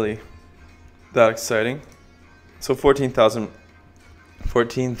not really that exciting. So 14,000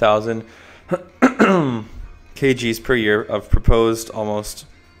 kgs per year of proposed almost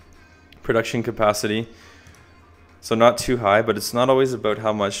production capacity. So not too high, but it's not always about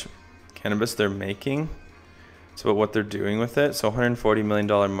how much cannabis they're making. It's about what they're doing with it. So $140 million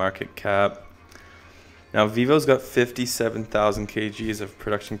market cap. Now, Vivo's got 57,000 kgs of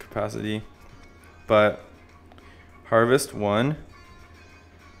production capacity, but Harvest One,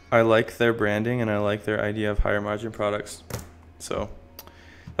 I like their branding and I like their idea of higher margin products. So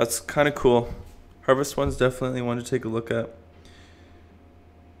that's kind of cool. Harvest One's definitely one to take a look at.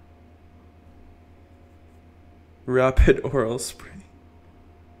 Rapid oral spray.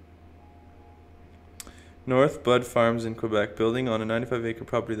 North Bud Farms in Quebec, building on a 95-acre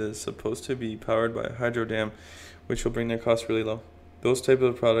property that is supposed to be powered by a hydro dam, which will bring their costs really low. Those type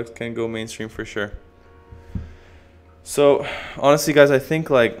of products can go mainstream for sure. So honestly, guys, I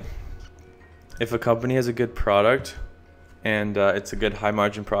think like if a company has a good product and it's a good high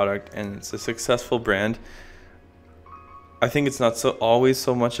margin product and it's a successful brand, I think it's not always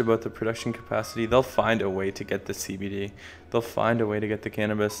so much about the production capacity. They'll find a way to get the CBD. They'll find a way to get the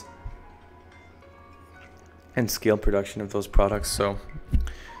cannabis and scale production of those products. So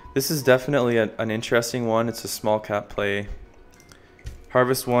this is definitely an interesting one. It's a small cap play.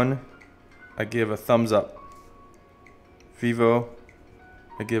 Harvest One, I give a thumbs up. Vivo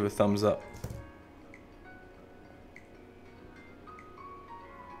I give a thumbs up.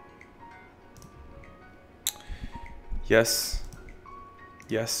 Yes.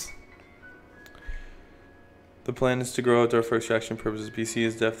 Yes. The plan is to grow outdoor for extraction purposes. BC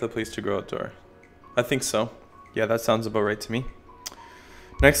is definitely the place to grow outdoor. I think so. Yeah, that sounds about right to me.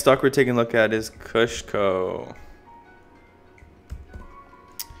 Next stock we're taking a look at is Kushco.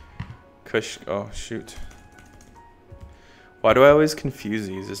 Oh, shoot. Why do I always confuse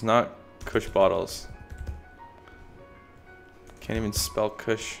these? It's not Kush bottles. Can't even spell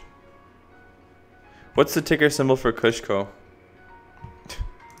Kush. What's the ticker symbol for Kushco?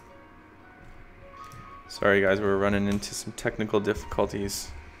 Sorry guys, we're running into some technical difficulties.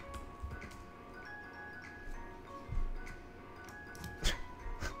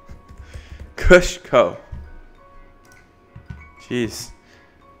 Kushco. Jeez.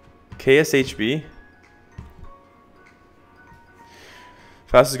 KSHB.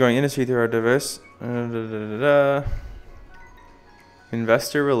 Fastest growing industry through our diverse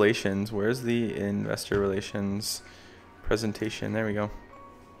investor relations. Where's the investor relations presentation? There we go.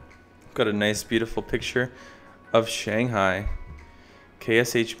 Got a nice beautiful picture of Shanghai.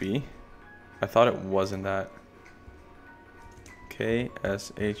 KSHB. I thought it wasn't that.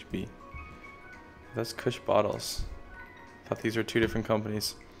 KSHB. That's Kush Bottles. I thought these were two different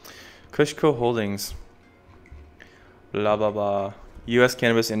companies. Kushco Holdings. Blah blah blah. U.S.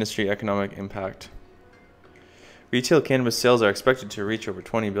 cannabis industry economic impact. Retail cannabis sales are expected to reach over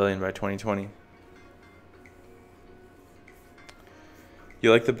 $20 billion by 2020.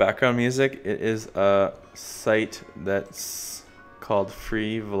 You like the background music? It is a site that's called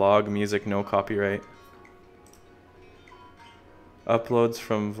Free Vlog Music, no copyright. Uploads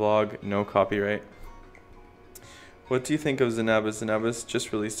from vlog, no copyright. What do you think of Zenabis? Zenabis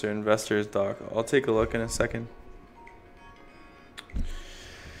just released their investors doc. I'll take a look in a second.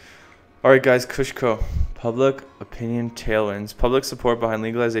 Alright guys, Kushco. Public opinion tailwinds. Public support behind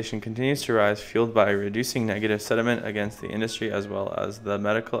legalization continues to rise, fueled by reducing negative sentiment against the industry as well as the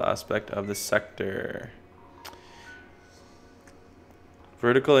medical aspect of the sector.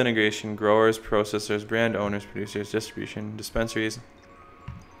 Vertical integration, growers, processors, brand owners, producers, distribution, dispensaries.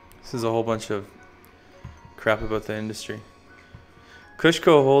 This is a whole bunch of crap about the industry.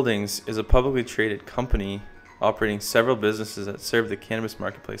 Kushco Holdings is a publicly traded company operating several businesses that serve the cannabis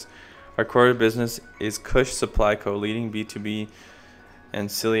marketplace. Our core business is Kush Supply Co., leading B2B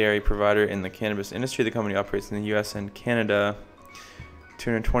ancillary provider in the cannabis industry. The company operates in the U.S. and Canada.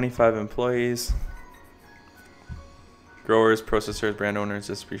 225 employees. Growers, processors, brand owners,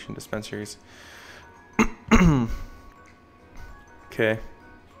 distribution, dispensaries. Okay.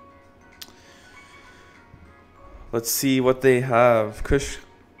 Let's see what they have. Kush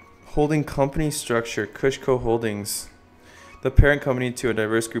Holding Company structure. Kushco Holdings. The parent company to a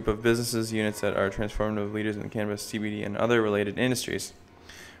diverse group of businesses units that are transformative leaders in cannabis, CBD, and other related industries.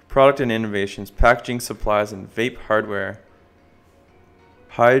 Product and innovations, packaging, supplies, and vape hardware.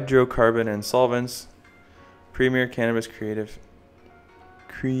 Hydrocarbon and solvents. Premier Cannabis Creative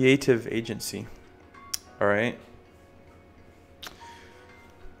Agency. All right.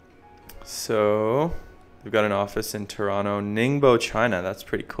 So we've got an office in Toronto, Ningbo, China. That's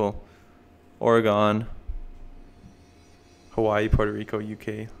pretty cool. Oregon, Hawaii, Puerto Rico,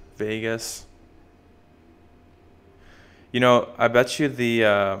 UK, Vegas. You know, I bet you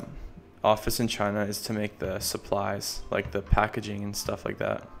the office in China is to make the supplies, like the packaging and stuff like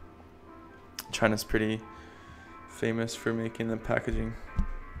that. China's pretty famous for making the packaging.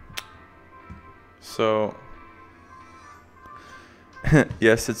 So,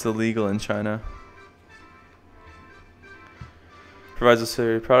 yes, it's illegal in China. Provides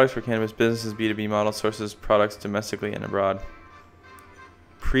ancillary products for cannabis businesses, B2B model, sources products domestically and abroad.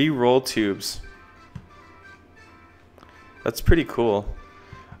 Pre-roll tubes. That's pretty cool.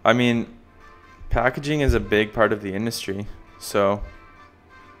 I mean, packaging is a big part of the industry, so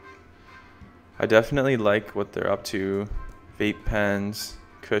I definitely like what they're up to. Vape pens,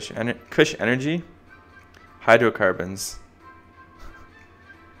 Kush Energy, hydrocarbons.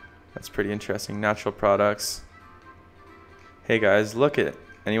 That's pretty interesting. Natural products. Hey guys, look at it.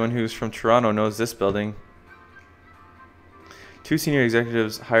 Anyone who's from Toronto knows this building. 2 senior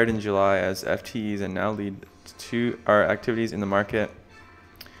executives hired in July as FTEs and now lead to our activities in the market.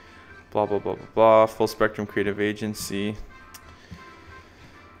 Blah, blah, blah, blah, blah. Full spectrum creative agency.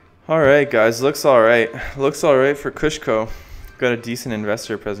 All right, guys. Looks all right. Looks all right for Kushco. Got a decent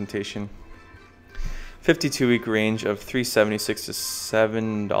investor presentation. 52-week range of $3.76 to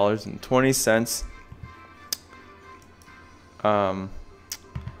 $7.20.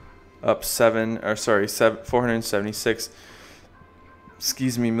 Up 476.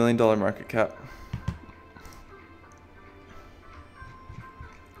 Excuse me, $1 million market cap.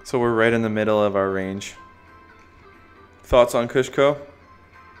 So we're right in the middle of our range. Thoughts on Kushco?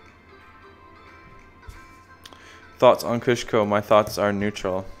 Thoughts on Kushco? My thoughts are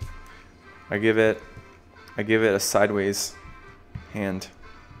neutral. I give it a sideways hand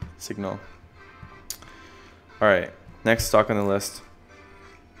signal. All right, next stock on the list.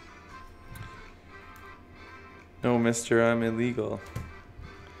 No, mister, I'm illegal.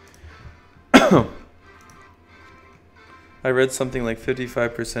 I read something like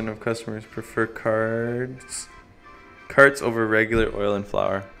 55% of customers prefer carts over regular oil and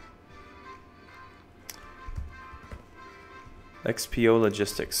flour. XPO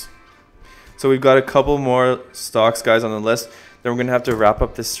Logistics. So we've got a couple more stocks, guys, on the list. Then we're going to have to wrap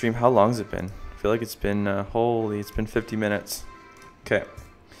up this stream. How long has it been? I feel like it's been, it's been 50 minutes. Okay.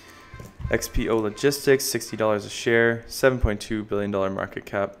 XPO Logistics, $60 a share, $7.2 billion market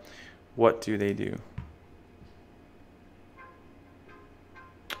cap. What do they do?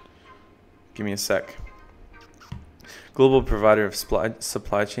 Give me a sec. Global provider of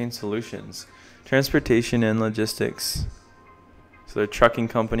supply chain solutions, transportation and logistics. So they're a trucking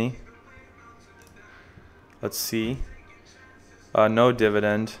company. Let's see. No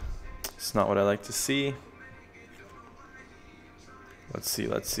dividend. It's not what I like to see. Let's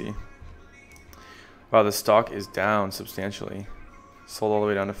see. Wow, the stock is down substantially. Sold all the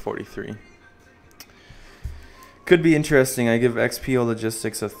way down to 43. Could be interesting. I give XPO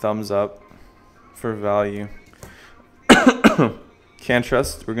Logistics a thumbs up for value.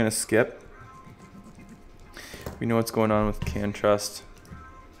 CanTrust, we're going to skip. We know what's going on with CanTrust.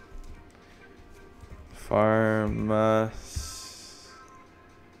 PCLO.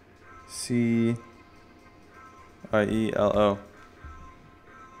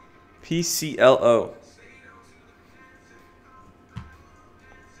 PCLO.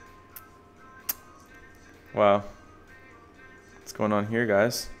 Wow. What's going on here,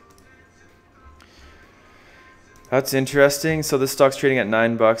 guys? That's interesting. So this stock's trading at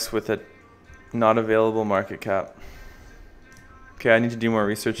 $9 with a not available market cap. Okay, I need to do more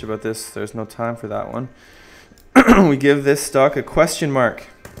research about this. There's no time for that one. We give this stock a question mark.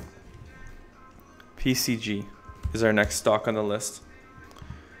 PCG is our next stock on the list.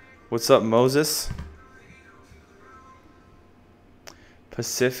 What's up, Moses?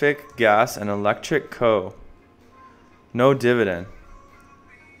 Pacific Gas and Electric Co. No dividend.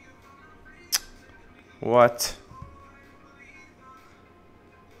 What?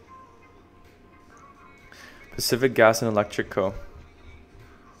 Pacific Gas and Electric Co.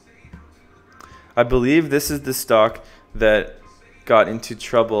 I believe this is the stock that got into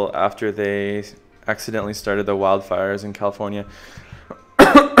trouble after they accidentally started the wildfires in California.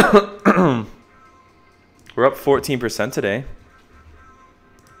 We're up 14% today.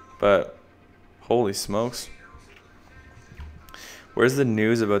 But holy smokes. Where's the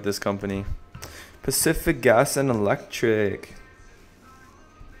news about this company? Pacific Gas and Electric.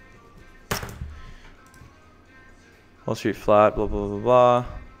 Wall Street flat, blah, blah, blah, blah.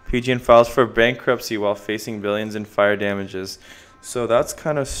 PG&E files for bankruptcy while facing billions in fire damages. So that's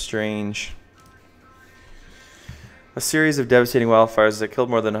kind of strange. A series of devastating wildfires that killed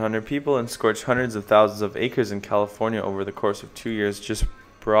more than 100 people and scorched hundreds of thousands of acres in California over the course of 2 years just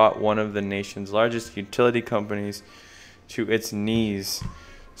brought one of the nation's largest utility companies to its knees.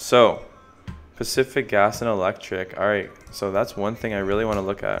 So, Pacific Gas and Electric. All right, so that's one thing I really want to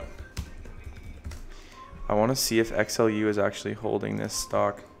look at. I want to see if XLU is actually holding this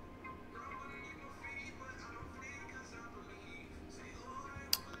stock.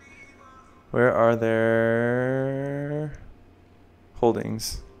 Where are their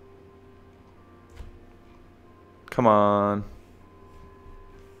holdings? Come on.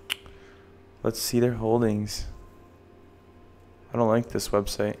 Let's see their holdings. I don't like this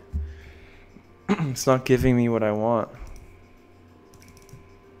website. It's not giving me what I want.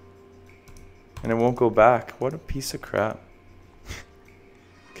 And it won't go back. What a piece of crap.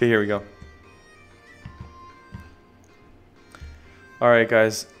 Okay, here we go. Alright,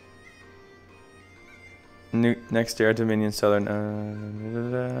 guys. Next Air Dominion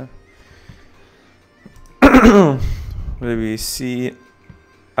Southern. What do we see?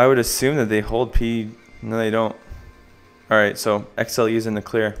 I would assume that they hold P. No, they don't. Alright, so XLU is in the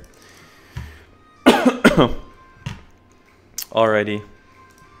clear. Alrighty.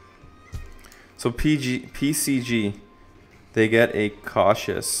 So PCG, they get a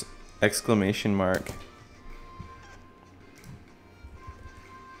cautious exclamation mark.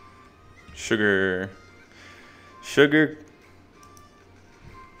 Sugar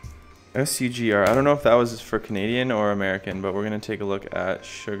SUGR. I don't know if that was for Canadian or American, but we're going to take a look at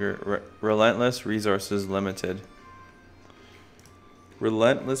sugar. Relentless Resources Limited.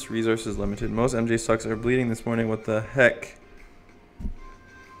 Relentless Resources Limited. Most MJ stocks are bleeding this morning. What the heck?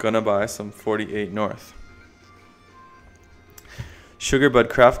 Gonna buy some 48 North. Sugar Bud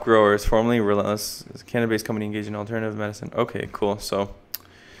Craft Growers, formerly Relentless, is a Canada-based company engaged in alternative medicine. Okay, cool. So,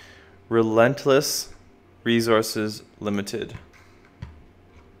 Relentless Resources Limited.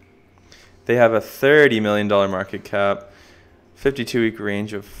 They have a $30 million market cap, 52-week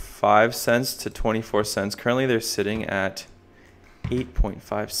range of 5 cents to 24 cents. Currently, they're sitting at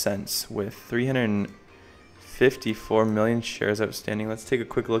 8.5 cents with 354 million shares outstanding. Let's take a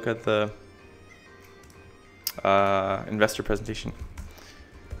quick look at the investor presentation.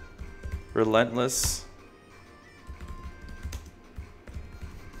 Relentless.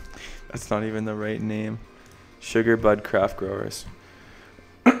 That's not even the right name. Sugar Bud Craft Growers.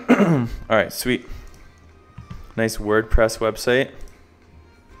 All right, sweet. Nice WordPress website.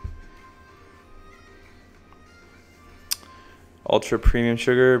 Ultra premium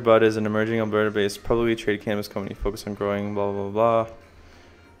sugar. Bud is an emerging Alberta-based publicly traded cannabis company focused on growing blah, blah, blah.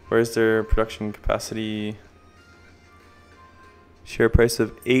 Where's their production capacity? Share price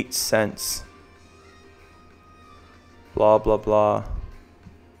of 8 cents. Blah, blah, blah.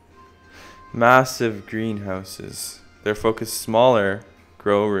 Massive greenhouses. Their focus smaller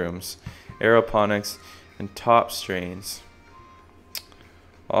grow rooms, aeroponics, and top strains.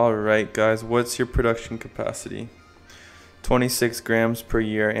 All right, guys, what's your production capacity? 26 grams per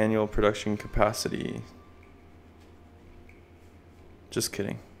year annual production capacity. Just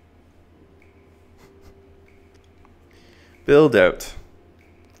kidding. Build out.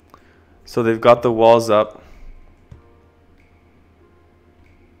 So they've got the walls up.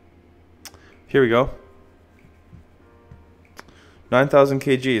 Here we go. 9,000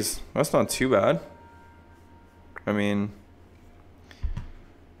 kgs. That's not too bad. I mean,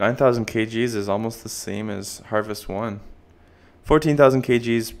 9,000 kgs is almost the same as Harvest 1. 14,000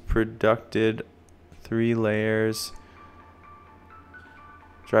 kgs produced, 3 layers.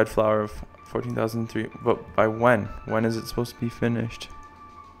 Dried flower of 14,003. But by when? When is it supposed to be finished?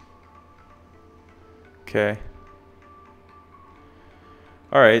 Okay.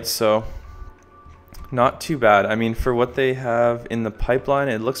 Alright, so not too bad. I mean, for what they have in the pipeline,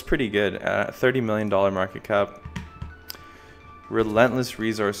 it looks pretty good. At $30 million market cap. Relentless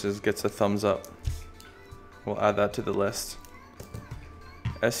Resources gets a thumbs up. We'll add that to the list.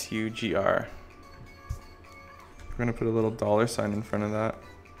 SUGR. We're going to put a little $ in front of that.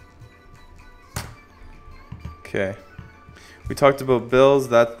 Okay. We talked about bills.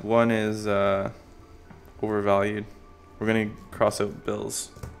 That one is overvalued. We're going to cross out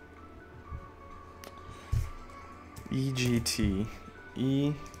bills. EGT.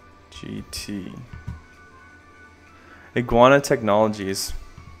 EGT. Iguana Technologies.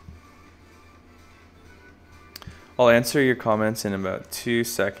 I'll answer your comments in about 2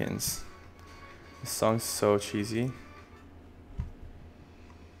 seconds. This song's so cheesy.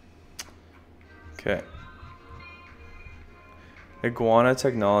 Okay. Iguana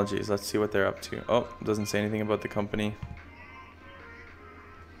Technologies. Let's see what they're up to. Oh, doesn't say anything about the company.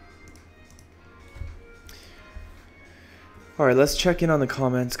 Alright, let's check in on the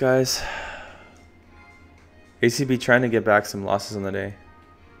comments, guys. ACB trying to get back some losses on the day.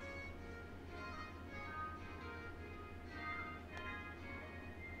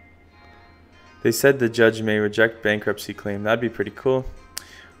 They said the judge may reject bankruptcy claim. That'd be pretty cool.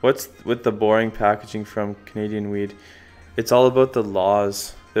 What's with the boring packaging from Canadian weed? It's all about the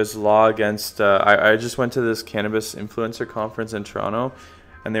laws. There's law against... I just went to this cannabis influencer conference in Toronto,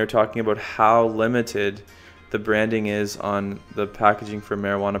 and they were talking about how limited the branding is on the packaging for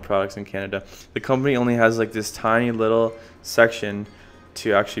marijuana products in Canada. The company only has like this tiny little section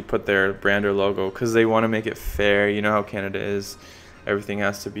to actually put their brand or logo because they want to make it fair. You know how Canada is. Everything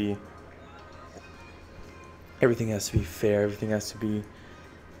has to be fair. Everything has to be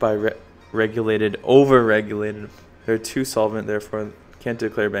regulated, over-regulated. They're too solvent, therefore can't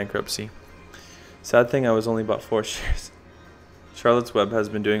declare bankruptcy. Sad thing, I was only bought 4 shares. Charlotte's Web has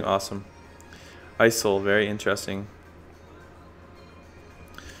been doing awesome. ISOL, very interesting.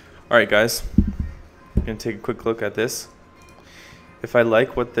 Alright guys, I'm going to take a quick look at this. If I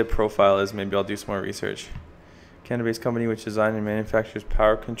like what the profile is, maybe I'll do some more research. Canada-based company which designs and manufactures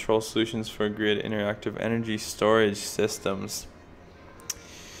power control solutions for grid interactive energy storage systems.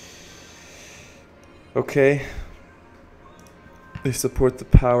 Okay. They support the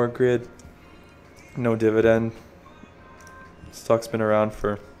power grid. No dividend. Stock's been around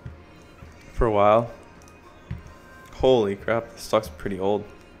for a while. Holy crap, the stock's pretty old.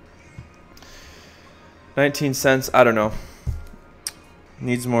 19 cents. I don't know.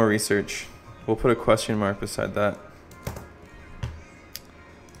 Needs more research. We'll put a question mark beside that.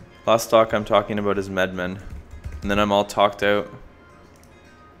 Last stock I'm talking about is MedMen. And then I'm all talked out.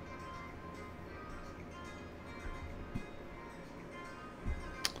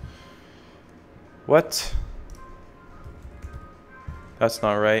 What? That's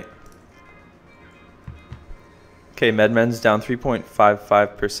not right. Okay, MedMen's down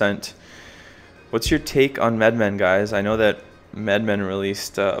 3.55%. What's your take on MedMen, guys? I know that MedMen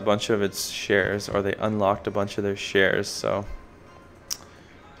released a bunch of its shares, or they unlocked a bunch of their shares, so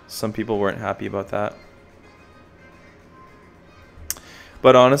some people weren't happy about that.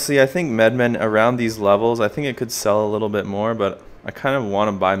 But honestly, I think MedMen around these levels, I think it could sell a little bit more, but I kind of want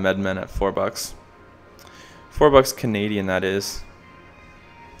to buy MedMen at $4. $4 Canadian, that is.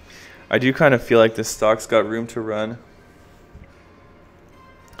 I do kind of feel like this stock's got room to run.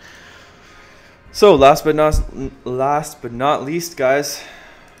 So last but not least, guys,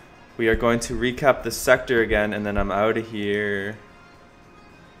 we are going to recap the sector again, and then I'm out of here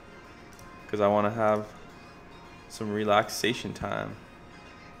because I want to have some relaxation time.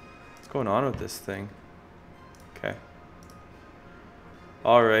 What's going on with this thing? Okay.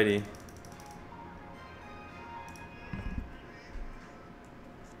 Alrighty.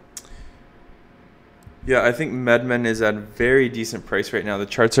 Yeah, I think MedMen is at a very decent price right now. The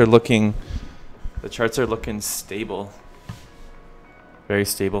charts are looking stable. Very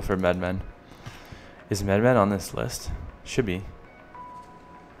stable for MedMen. Is MedMen on this list? Should be.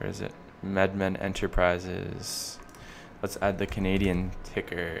 Where is it? MedMen Enterprises. Let's add the Canadian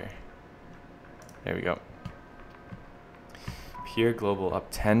ticker. There we go. Pure Global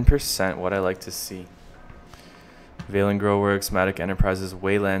up 10%. What I like to see. Valen Growworks, Matic Enterprises,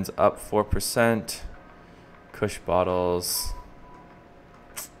 Waylands up 4%. Kush Bottles.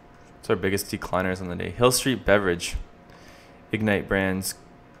 It's our biggest decliners on the day. Hill Street Beverage. Ignite Brands.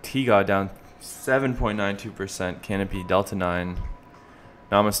 TGA down 7.92%. Canopy Delta 9.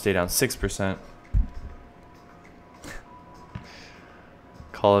 Namaste down 6%.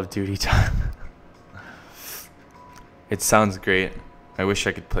 Call of Duty time. It sounds great. I wish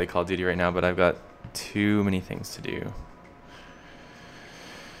I could play Call of Duty right now, but I've got too many things to do.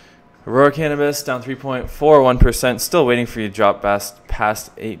 Aurora Cannabis down 3.41%. Still waiting for you to drop past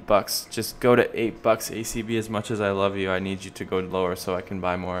 $8. Just go to $8 ACB. As much as I love you, I need you to go lower so I can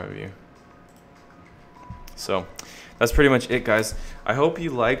buy more of you. So that's pretty much it, guys. I hope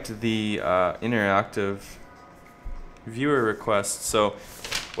you liked the interactive viewer request. So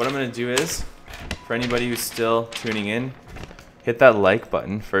what I'm going to do is, for anybody who's still tuning in, hit that like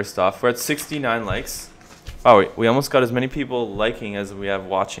button first off. We're at 69 likes. Oh, we almost got as many people liking as we have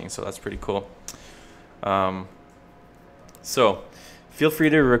watching, so that's pretty cool. So feel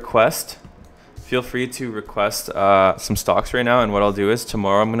free to request some stocks right now, and what I'll do is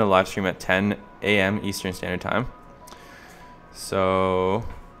tomorrow I'm going to live stream at 10 a.m. Eastern Standard Time. So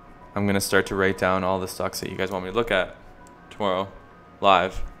I'm going to start to write down all the stocks that you guys want me to look at tomorrow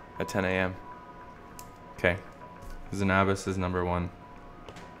live at 10 a.m. Okay, Cannabis is number 1.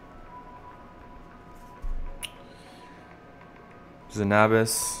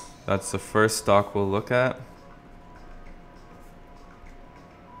 Cannabis, that's the first stock we'll look at.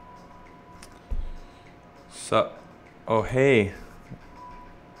 So, oh hey,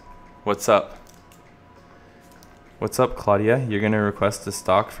 what's up? What's up, Claudia? You're gonna request a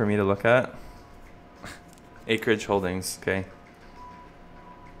stock for me to look at? Acreage Holdings, okay.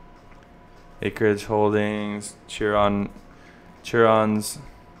 Acreage Holdings, Chiron's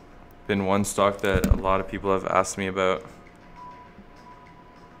been one stock that a lot of people have asked me about.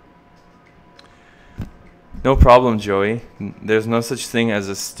 No problem, Joey. There's no such thing as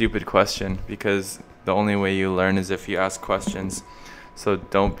a stupid question, because the only way you learn is if you ask questions. So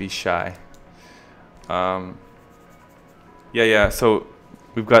don't be shy. Yeah. So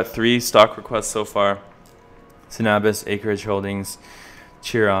we've got 3 stock requests so far. Cannabis, Acreage Holdings,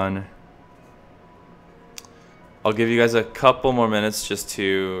 Chiron. I'll give you guys a couple more minutes just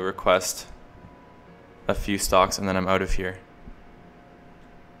to request a few stocks, and then I'm out of here.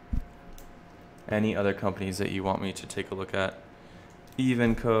 Any other companies that you want me to take a look at?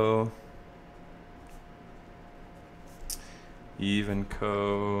 Evenco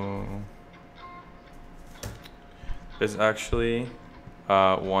There's actually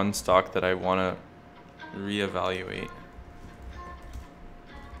one stock that I want to reevaluate.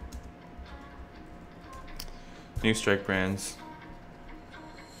 New Strike Brands.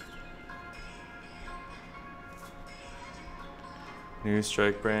 New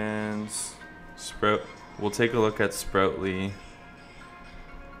Strike Brands. Sprout. We'll take a look at Sproutly.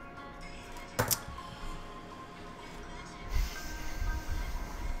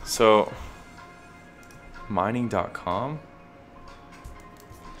 So mining.com,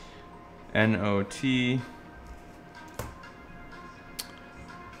 NOT.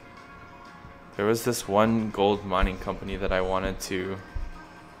 There was this one gold mining company that I wanted to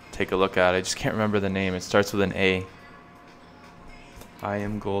take a look at. I just can't remember the name. It starts with an A. I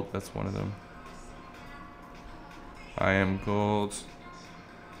Am Gold, that's one of them. I Am Gold.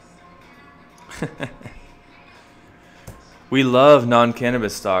 We love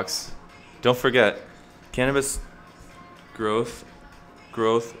non-cannabis stocks. Don't forget, cannabis growth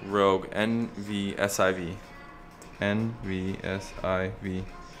rogue, NVSIV. NVSIV.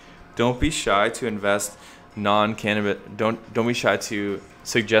 Don't be shy to invest non-cannabis. Don't be shy to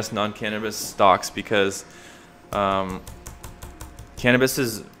suggest non-cannabis stocks, because cannabis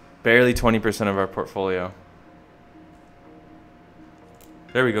is barely 20% of our portfolio.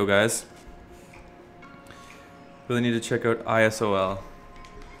 There we go, guys. Really need to check out ISOL.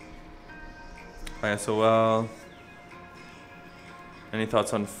 ISOL. Any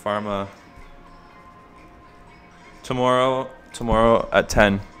thoughts on pharma? Tomorrow at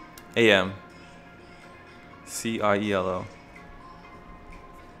 10 a.m. CIELO.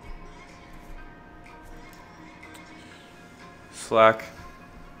 Slack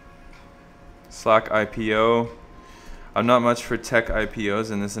IPO. I'm not much for tech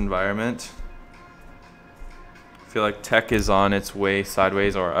IPOs in this environment. I feel like tech is on its way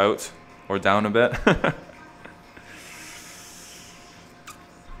sideways or out or down a bit.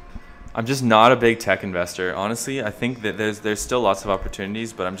 I'm just not a big tech investor. Honestly, I think that there's still lots of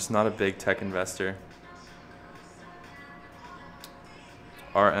opportunities, but I'm just not a big tech investor.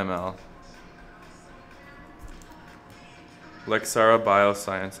 RML. Lexara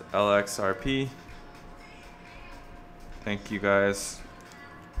Bioscience, LXRP. Thank you, guys.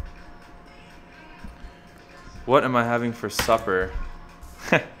 What am I having for supper?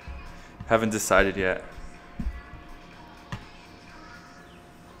 Haven't decided yet.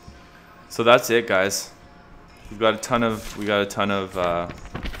 So that's it, guys. We got a ton of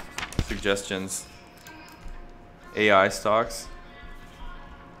suggestions. AI stocks.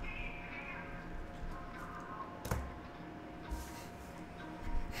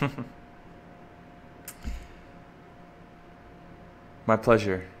 My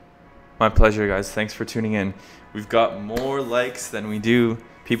pleasure. My pleasure, guys. Thanks for tuning in. We've got more likes than we do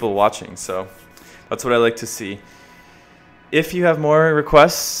people watching, so that's what I like to see. If you have more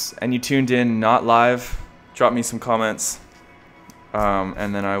requests and you tuned in not live, drop me some comments,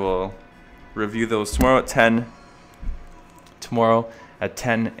 and then I will review those tomorrow at 10. Tomorrow at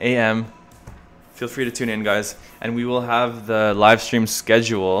 10 a.m. Feel free to tune in, guys. And we will have the live stream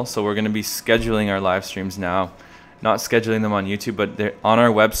schedule. So we're going to be scheduling our live streams now. Not scheduling them on YouTube, but they're on our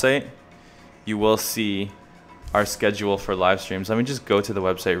website. You will see our schedule for live streams. Let me just go to the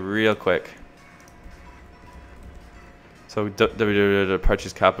website real quick. So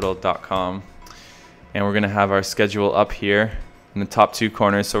www.purchasecapital.com. And we're going to have our schedule up here in the top two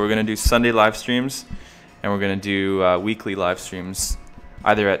corners. So we're going to do Sunday live streams, and we're going to do weekly live streams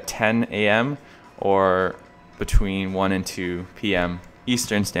either at 10 a.m. or between 1 and 2 p.m.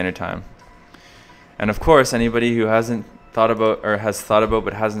 Eastern Standard Time. And of course, anybody who hasn't thought about or has thought about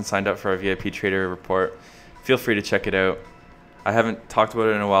but hasn't signed up for our VIP Trader report, feel free to check it out. I haven't talked about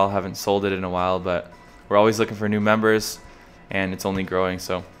it in a while, haven't sold it in a while, but we're always looking for new members, and it's only growing.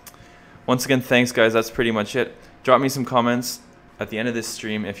 So once again, thanks, guys. That's pretty much it. Drop me some comments at the end of this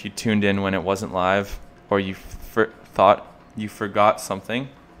stream if you tuned in when it wasn't live, or you thought you forgot something,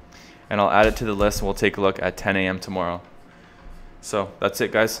 and I'll add it to the list, and we'll take a look at 10 a.m. tomorrow. So that's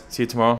it, guys. See you tomorrow.